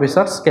Banking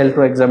Officer scale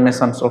 2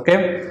 examinations.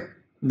 Okay.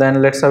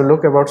 Then let's have a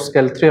look about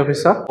scale 3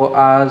 officer. So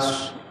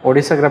as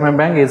Odisha Gramin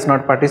Bank is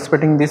not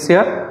participating this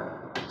year,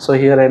 so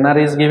here NR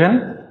is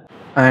given,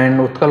 and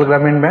Utkal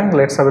Gramin Bank,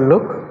 let's have a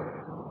look.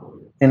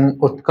 In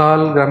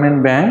Utkal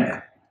Gramin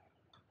Bank,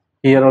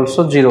 here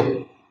also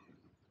 0.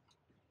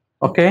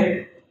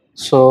 Okay,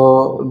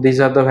 so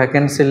these are the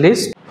vacancy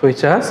list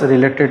which is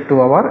related to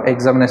our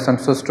examination.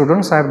 So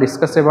students, I have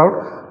discussed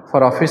about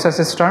for office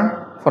assistant,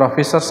 for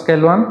officer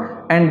scale 1,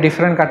 and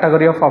different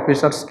category of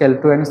officer scale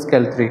 2 and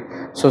scale 3.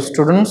 So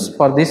students,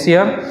 for this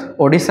year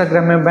Odisha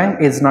Gramin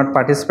Bank is not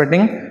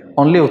participating,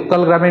 only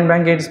Utkal Gramin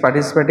Bank is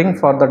participating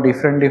for the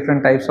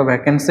different types of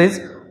vacancies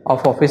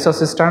of office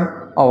assistant,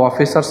 of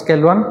officer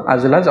scale 1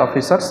 as well as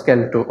officer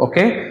scale 2.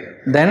 Okay,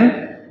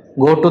 then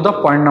go to the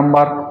point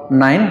number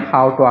 9,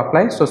 how to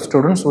apply. So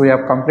students, we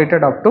have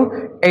completed up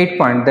to 8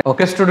 points.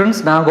 Okay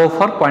students, now go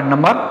for point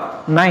number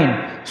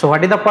 9. So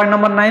what is the point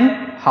number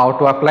 9? How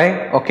to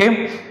apply.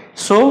 Okay,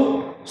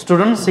 so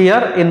students,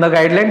 here in the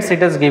guidelines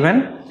it is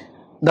given,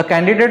 the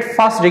candidate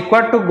first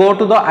required to go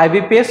to the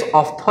IBPS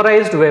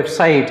authorized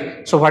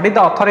website. So what is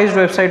the authorized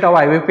website of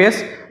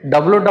IBPS?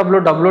 www.ibps.in.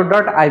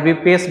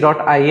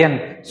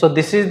 So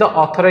this is the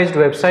authorized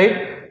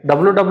website,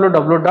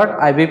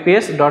 www.ibps.in,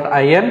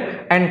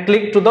 and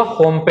click to the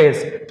home page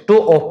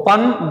to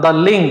open the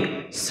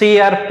link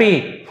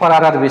CRP for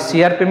RRB.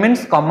 CRP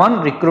means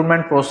Common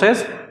Recruitment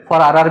Process for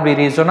RRB,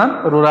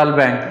 Regional Rural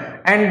Bank,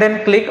 and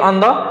then click on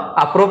the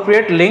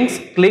appropriate links.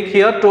 Click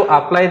here to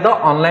apply the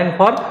online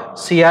for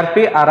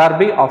CRP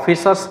RRB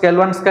Officer Scale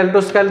 1, Scale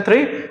 2, Scale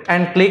 3,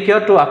 and click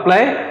here to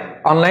apply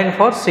online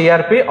for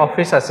CRP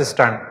Office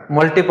Assistant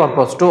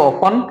multi-purpose to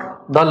open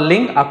the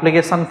link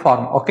application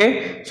form.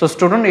 Okay, so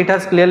student, it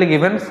has clearly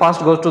given,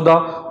 first goes to the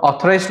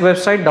authorized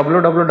website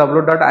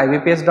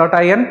www.ibps.in,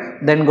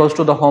 then goes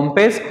to the home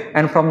page,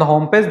 and from the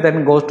home page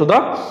then goes to the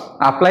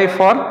apply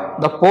for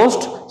the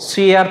post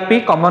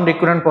CRP Common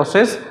Recruitment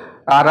Process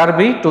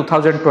RRB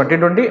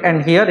 2020,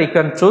 and here you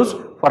can choose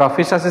for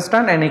office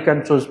assistant and you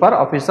can choose for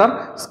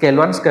officer scale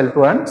 1, scale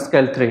 2 and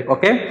scale 3.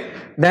 Okay,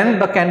 then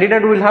the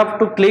candidate will have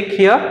to click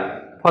here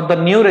for the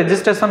new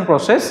registration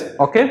process.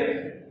 Okay,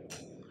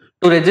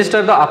 to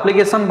register the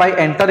application by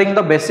entering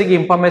the basic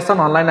information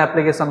online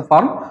application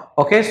form.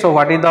 Okay, so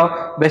what is the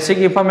basic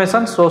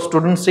information? So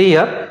students, see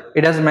here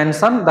it has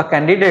mentioned the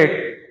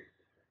candidate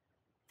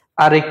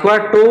are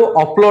required to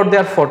upload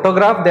their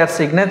photograph, their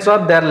signature,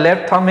 their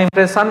left thumb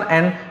impression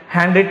and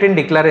handwritten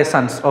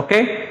declarations.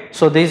 Okay,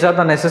 so these are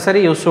the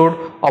necessary. You should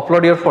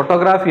upload your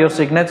photograph, your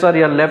signature,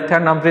 your left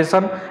hand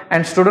impression,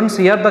 and students,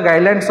 here the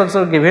guidelines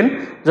also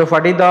given. So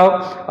what is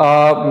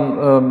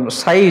the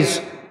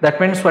size, that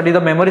means what is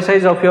the memory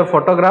size of your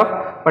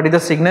photograph, what is the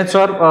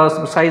signature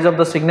size of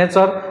the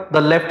signature, the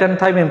left hand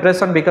thumb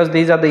impression, because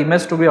these are the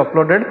images to be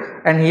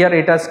uploaded, and here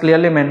it has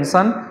clearly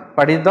mentioned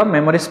what is the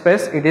memory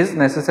space it is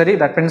necessary,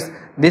 that means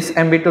this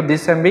MB to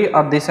this MB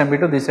or this MB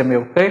to this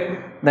MB. Okay,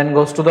 then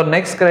goes to the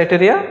next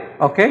criteria.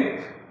 Okay,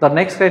 The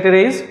next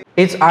criteria is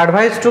it's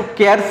advised to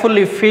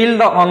carefully fill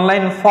the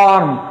online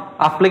form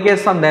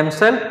application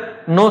themselves.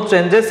 No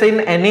changes in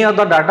any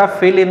other data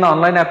fill in the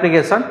online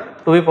application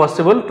to be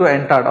possible to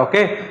enter.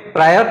 Okay,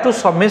 prior to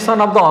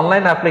submission of the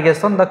online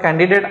application, the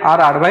candidate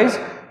are advised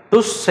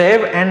to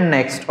save and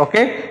next.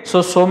 Okay,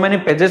 so many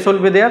pages will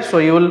be there, so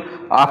you will,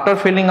 after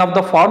filling up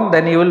the form,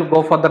 then you will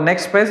go for the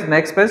next page.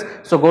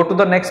 So go to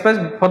the next page.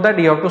 For that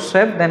you have to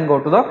save, then go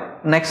to the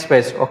next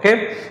page.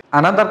 Okay,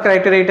 another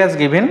criteria it has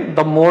given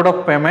the mode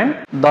of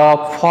payment. The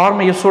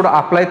form you should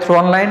apply through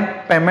online,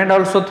 payment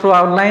also through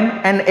online,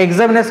 and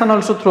examination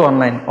also through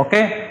online.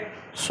 Okay,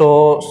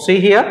 so see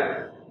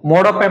here,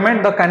 mode of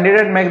payment, the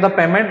candidate make the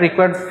payment,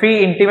 required fee,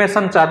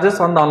 intimation charges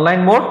on the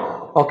online mode.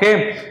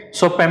 Okay,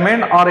 so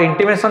payment or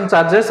intimation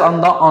charges on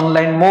the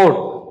online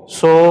mode.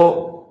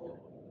 So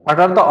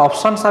what are the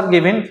options are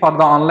given for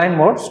the online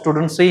mode?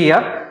 Students see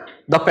here,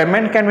 the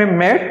payment can be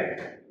made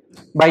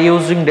by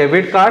using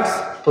debit cards,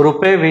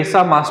 RuPay,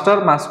 Visa,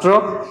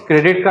 Maestro,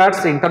 credit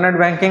cards, internet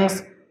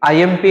bankings,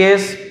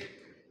 IMPS,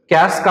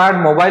 cash card,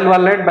 mobile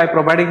wallet, by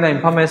providing the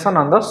information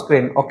on the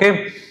screen.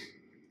 Okay,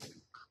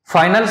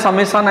 final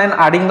submission and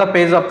adding the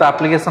page of the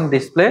application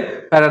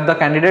display where the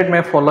candidate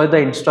may follow the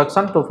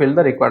instruction to fill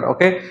the required.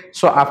 Okay,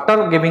 so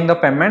after giving the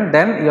payment,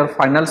 then your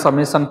final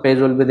submission page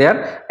will be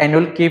there and you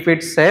will keep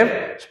it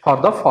saved for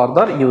the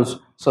further use.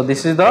 So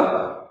this is the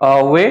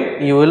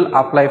way you will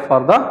apply for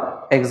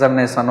the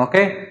examination.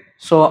 Okay,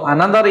 so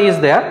another is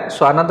there,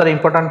 so another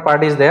important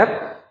part is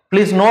there.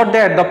 Please note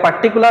that the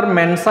particular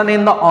mention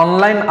in the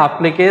online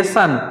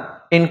application,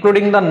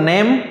 including the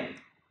name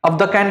of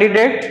the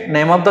candidate,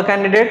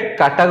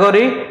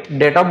 category,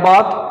 date of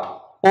birth,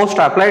 post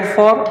applied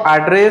for,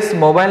 address,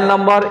 mobile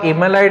number,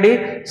 email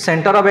ID,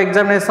 center of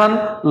examination,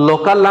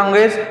 local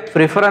language,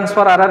 preference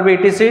for RRB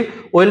etc.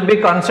 will be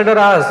considered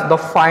as the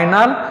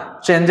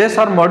final changes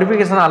or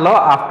modification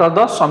allowed after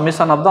the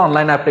submission of the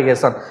online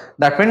application.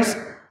 That means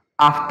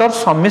after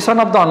submission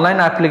of the online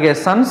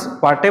applications,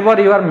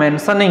 whatever you are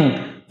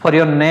mentioning for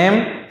your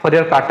name, for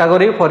your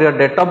category, for your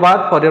date of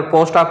birth, for your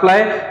post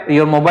apply,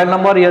 your mobile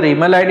number, your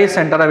email ID,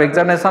 center of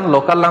examination,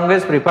 local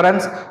language,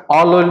 preference,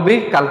 all will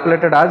be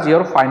calculated as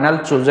your final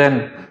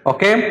chosen.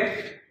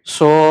 Okay,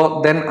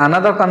 so then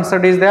another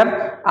concept is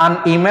there,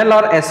 an email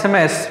or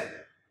SMS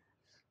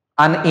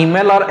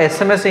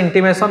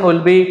intimation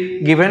will be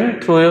given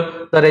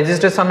through the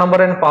registration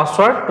number and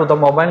password to the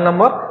mobile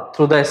number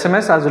through the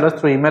SMS as well as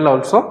through email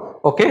also.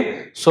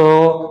 Okay,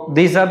 so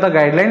these are the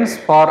guidelines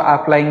for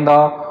applying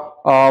the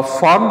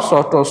form.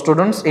 So to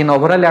students, in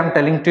overall I am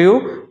telling to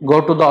you,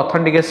 go to the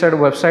authenticated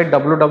website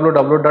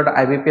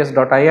www.ibps.in,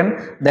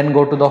 then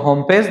go to the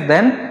home page,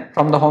 then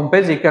from the home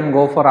page you can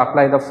go for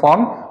apply the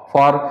form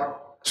for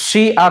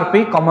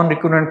CRP, Common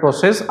Recruitment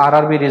Process,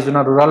 RRB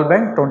Regional Rural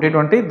Bank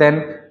 2020.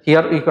 Then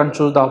here you can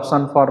choose the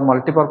option for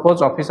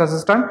multipurpose office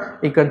assistant,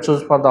 you can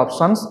choose for the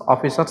options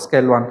officer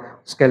scale 1,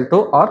 scale 2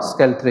 or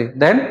scale 3.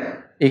 Then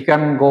you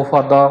can go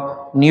for the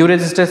new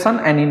registration,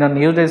 and in a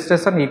new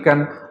registration you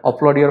can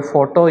upload your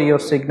photo, your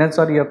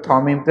signature, your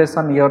thumb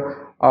impression,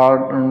 your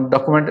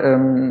document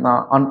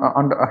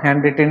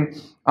handwritten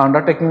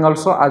undertaking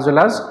also, as well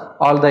as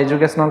all the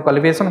educational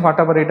qualification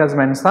whatever it has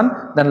mentioned.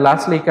 Then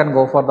lastly you can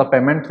go for the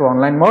payment through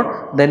online mode,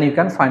 then you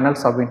can final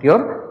submit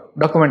your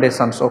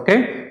documentations.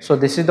 Okay, so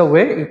this is the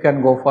way you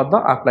can go for the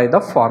apply the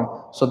form.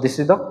 So this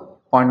is the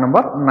point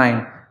number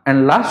 9,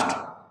 and last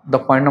the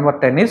point number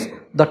 10 is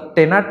the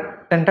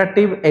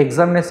tentative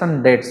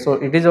examination date. So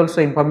it is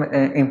also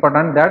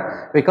important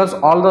that, because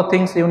all the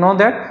things you know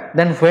that,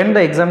 then when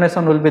the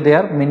examination will be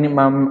there,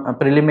 minimum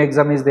prelim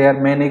exam is there,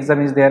 main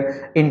exam is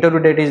there, interview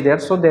date is there,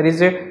 so there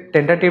is a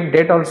tentative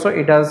date also,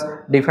 it has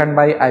defined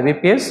by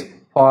IBPS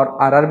for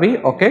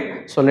RRB.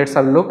 Okay, so let's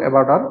have a look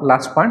about our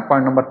last point,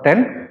 point number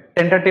 10,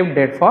 tentative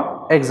date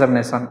for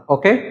examination.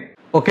 Okay,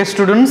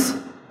 students,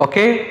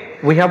 okay,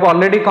 we have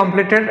already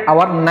completed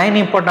our 9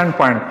 important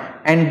point,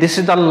 and this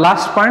is the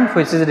last point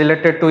which is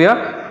related to your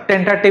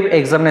tentative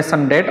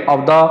examination date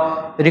of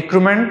the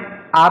recruitment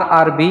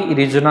RRB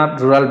Regional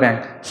Rural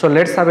Bank. So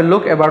let's have a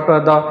look about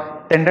the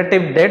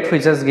tentative date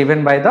which is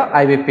given by the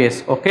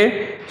IBPS.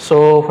 Okay,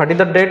 so what is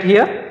the date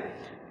here?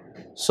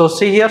 So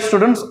see here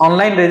students,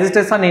 online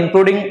registration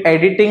including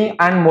editing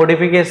and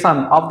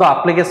modification of the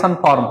application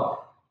form.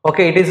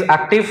 Okay, it is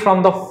active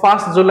from the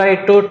 1st July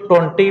to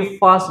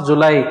 21st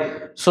July.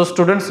 So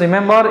students,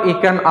 remember, you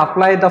can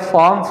apply the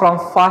form from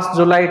 1st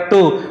July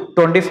to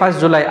 21st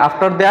July.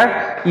 After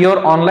that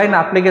your online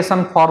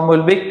application form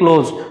will be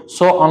closed.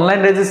 So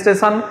online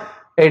registration,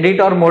 edit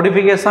or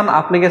modification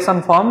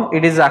application form,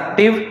 it is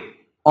active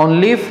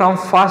only from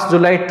 1st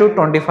July to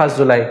 21st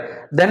July.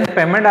 Then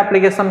payment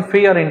application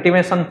fee or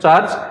intimation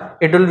charge,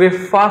 it will be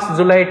 1st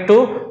July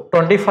to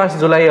 21st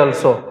July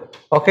also.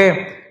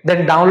 Okay,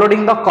 then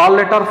downloading the call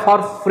letter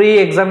for free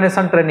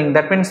examination training,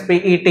 that means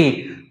PET.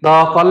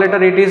 The call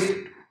letter, it is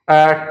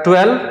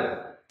 12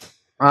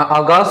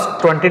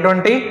 August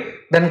 2020.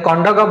 Then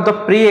conduct of the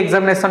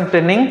pre-examination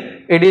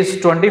training, it is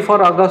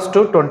 24 August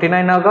to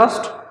 29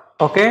 August.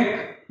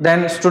 Okay,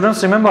 Then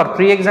students, remember,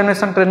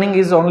 pre-examination training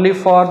is only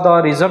for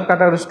the reserved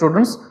category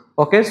students.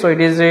 Okay, so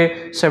it is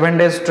a 7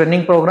 days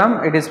training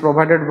program. It is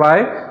provided by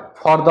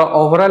for the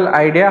overall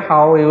idea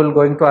how you will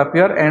going to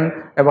appear and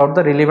about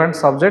the relevant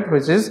subject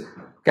which is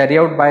carried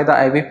out by the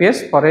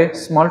IBPS for a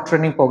small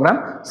training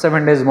program,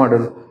 7 days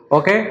module.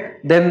 Okay,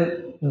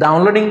 then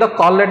downloading the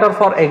call letter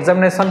for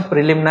examination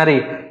preliminary.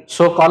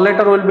 So call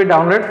letter will be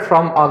downloaded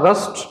from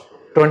August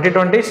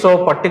 2020.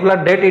 So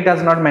particular date it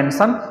has not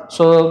mentioned,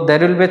 so there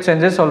will be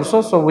changes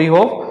also. So we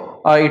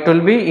hope it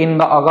will be in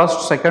the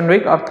August 2nd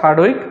week or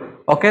 3rd week.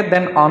 Okay,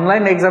 then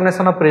online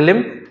examination of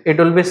prelim, it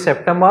will be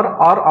September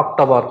or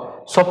October.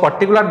 So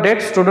particular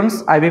date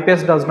students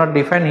IBPS does not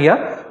define here,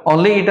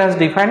 only it has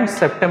defined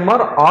September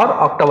or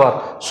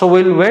October. So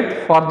we will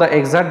wait for the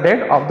exact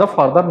date of the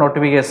further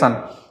notification,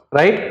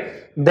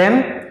 right?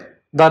 Then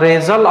the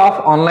result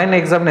of online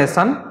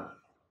examination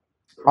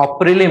of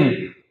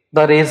prelim,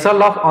 the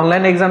result of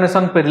online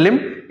examination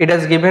prelim, it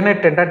has given a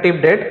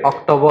tentative date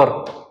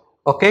October.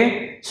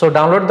 Okay, so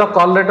download the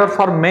call letter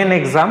for main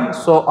exam,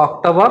 so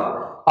October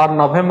or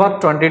November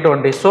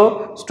 2020.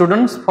 So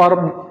students,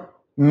 for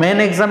main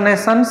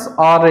examinations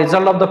or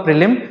result of the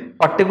prelim,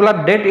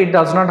 particular date it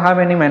does not have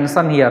any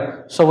mention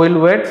here. So we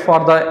will wait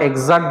for the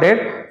exact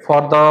date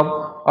for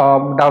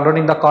the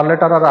downloading the call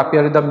letter or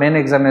appear in the main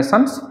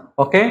examinations.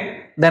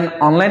 Okay, then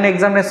online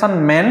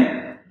examination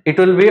main, it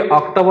will be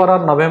October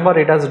or November,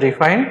 it has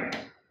defined,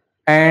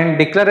 and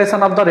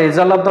declaration of the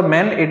result of the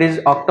main, it is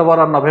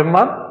October or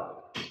November.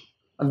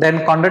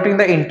 Then conducting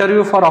the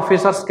interview for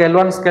officer scale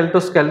 1, scale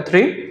 2, scale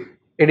 3,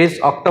 it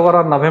is October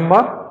or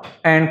November,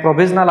 and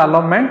provisional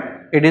allotment,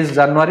 it is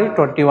January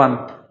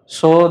 21.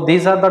 So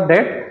these are the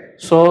date.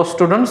 So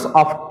students,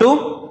 up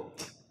to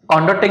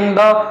conducting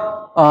the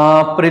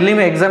prelim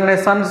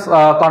examinations,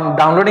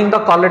 downloading the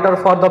call letter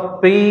for the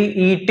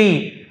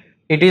PET,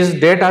 it is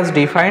date as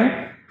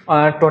defined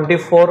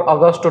 24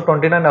 August to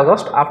 29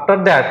 August.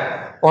 After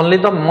that, only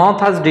the month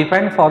has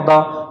defined for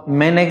the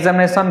main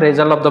examination,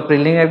 result of the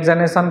prelim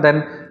examination,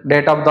 then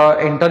date of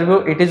the interview.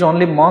 It is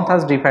only month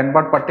has defined,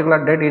 but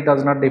particular date it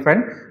does not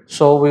define.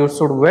 So we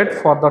should wait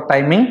for the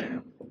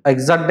timing,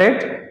 exact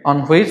date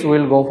on which we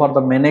will go for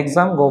the main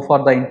exam, go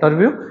for the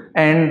interview,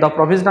 and the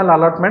provisional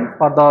allotment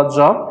for the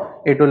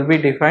job, it will be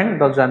defined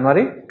the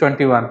January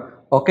 21.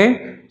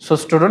 Okay, so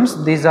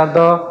students, these are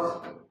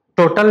the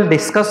total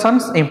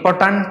discussions,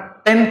 important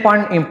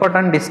 10-point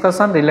important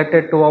discussion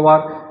related to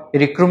our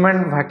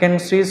recruitment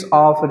vacancies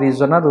of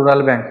regional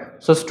rural bank.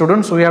 So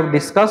students, we have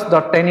discussed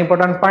the 10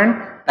 important point: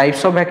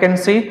 types of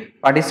vacancy,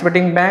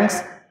 participating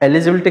banks,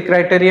 eligibility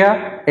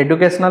criteria,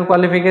 educational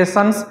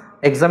qualifications,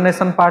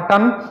 examination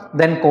pattern,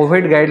 then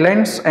COVID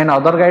guidelines and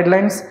other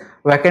guidelines,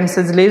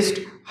 vacancies list,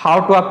 how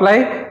to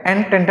apply,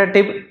 and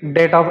tentative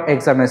date of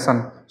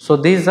examination. So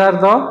these are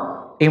the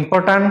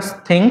important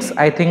things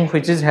I think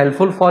which is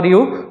helpful for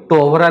you to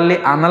overall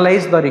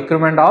analyze the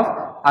recruitment of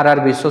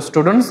RRB. So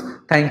students,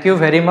 thank you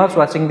very much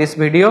watching this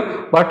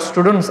video. But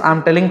students, I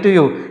am telling to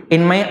you,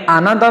 in my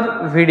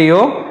another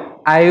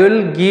video I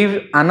will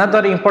give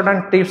another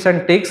important tips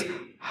and tricks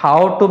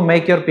how to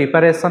make your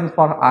preparation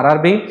for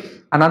RRB.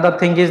 Another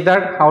thing is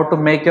that how to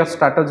make your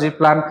strategy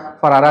plan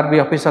for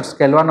RRB officer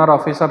scale 1 or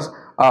officers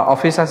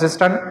office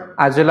assistant,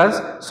 as well as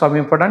some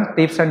important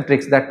tips and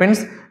tricks. That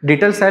means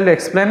details I will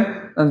explain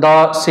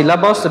the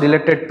syllabus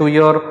related to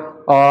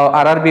your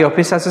RRB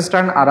office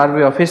assistant,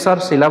 RRB officer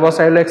syllabus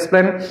I will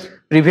explain,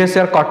 previous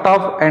year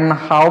cutoff and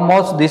how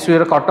much this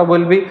year cutoff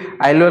will be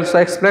I will also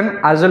explain,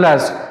 as well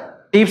as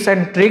tips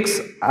and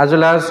tricks, as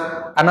well as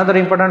another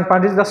important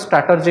part is the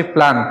strategy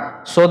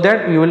plan, so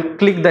that you will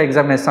click the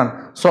examination.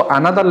 So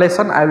another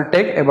lesson I will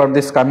take about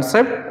this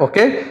concept.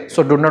 Okay,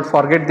 so do not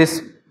forget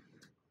this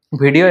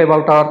video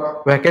about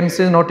our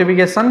vacancies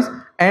notifications,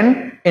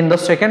 and in the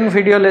second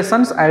video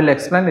lessons I will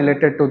explain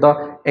related to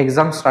the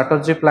exam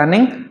strategy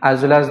planning,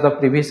 as well as the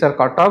previous year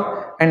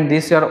cutoff and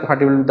this year what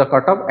will be the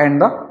cutoff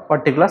and the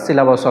particular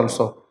syllabus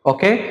also.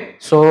 Okay,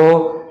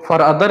 so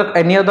for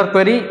any other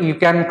query you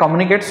can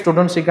communicate,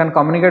 students, you can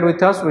communicate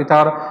with us with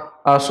our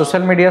social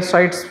media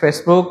sites,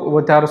 Facebook,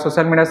 with our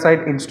social media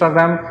site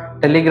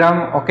Instagram,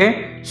 Telegram.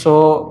 Okay,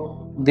 so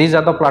these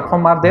are the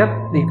platform are there,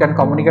 you can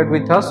communicate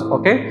with us.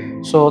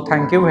 Okay, so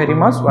thank you very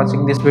much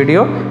watching this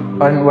video,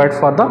 and wait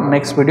for the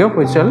next video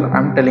which I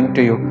am telling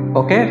to you.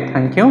 Okay,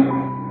 thank you.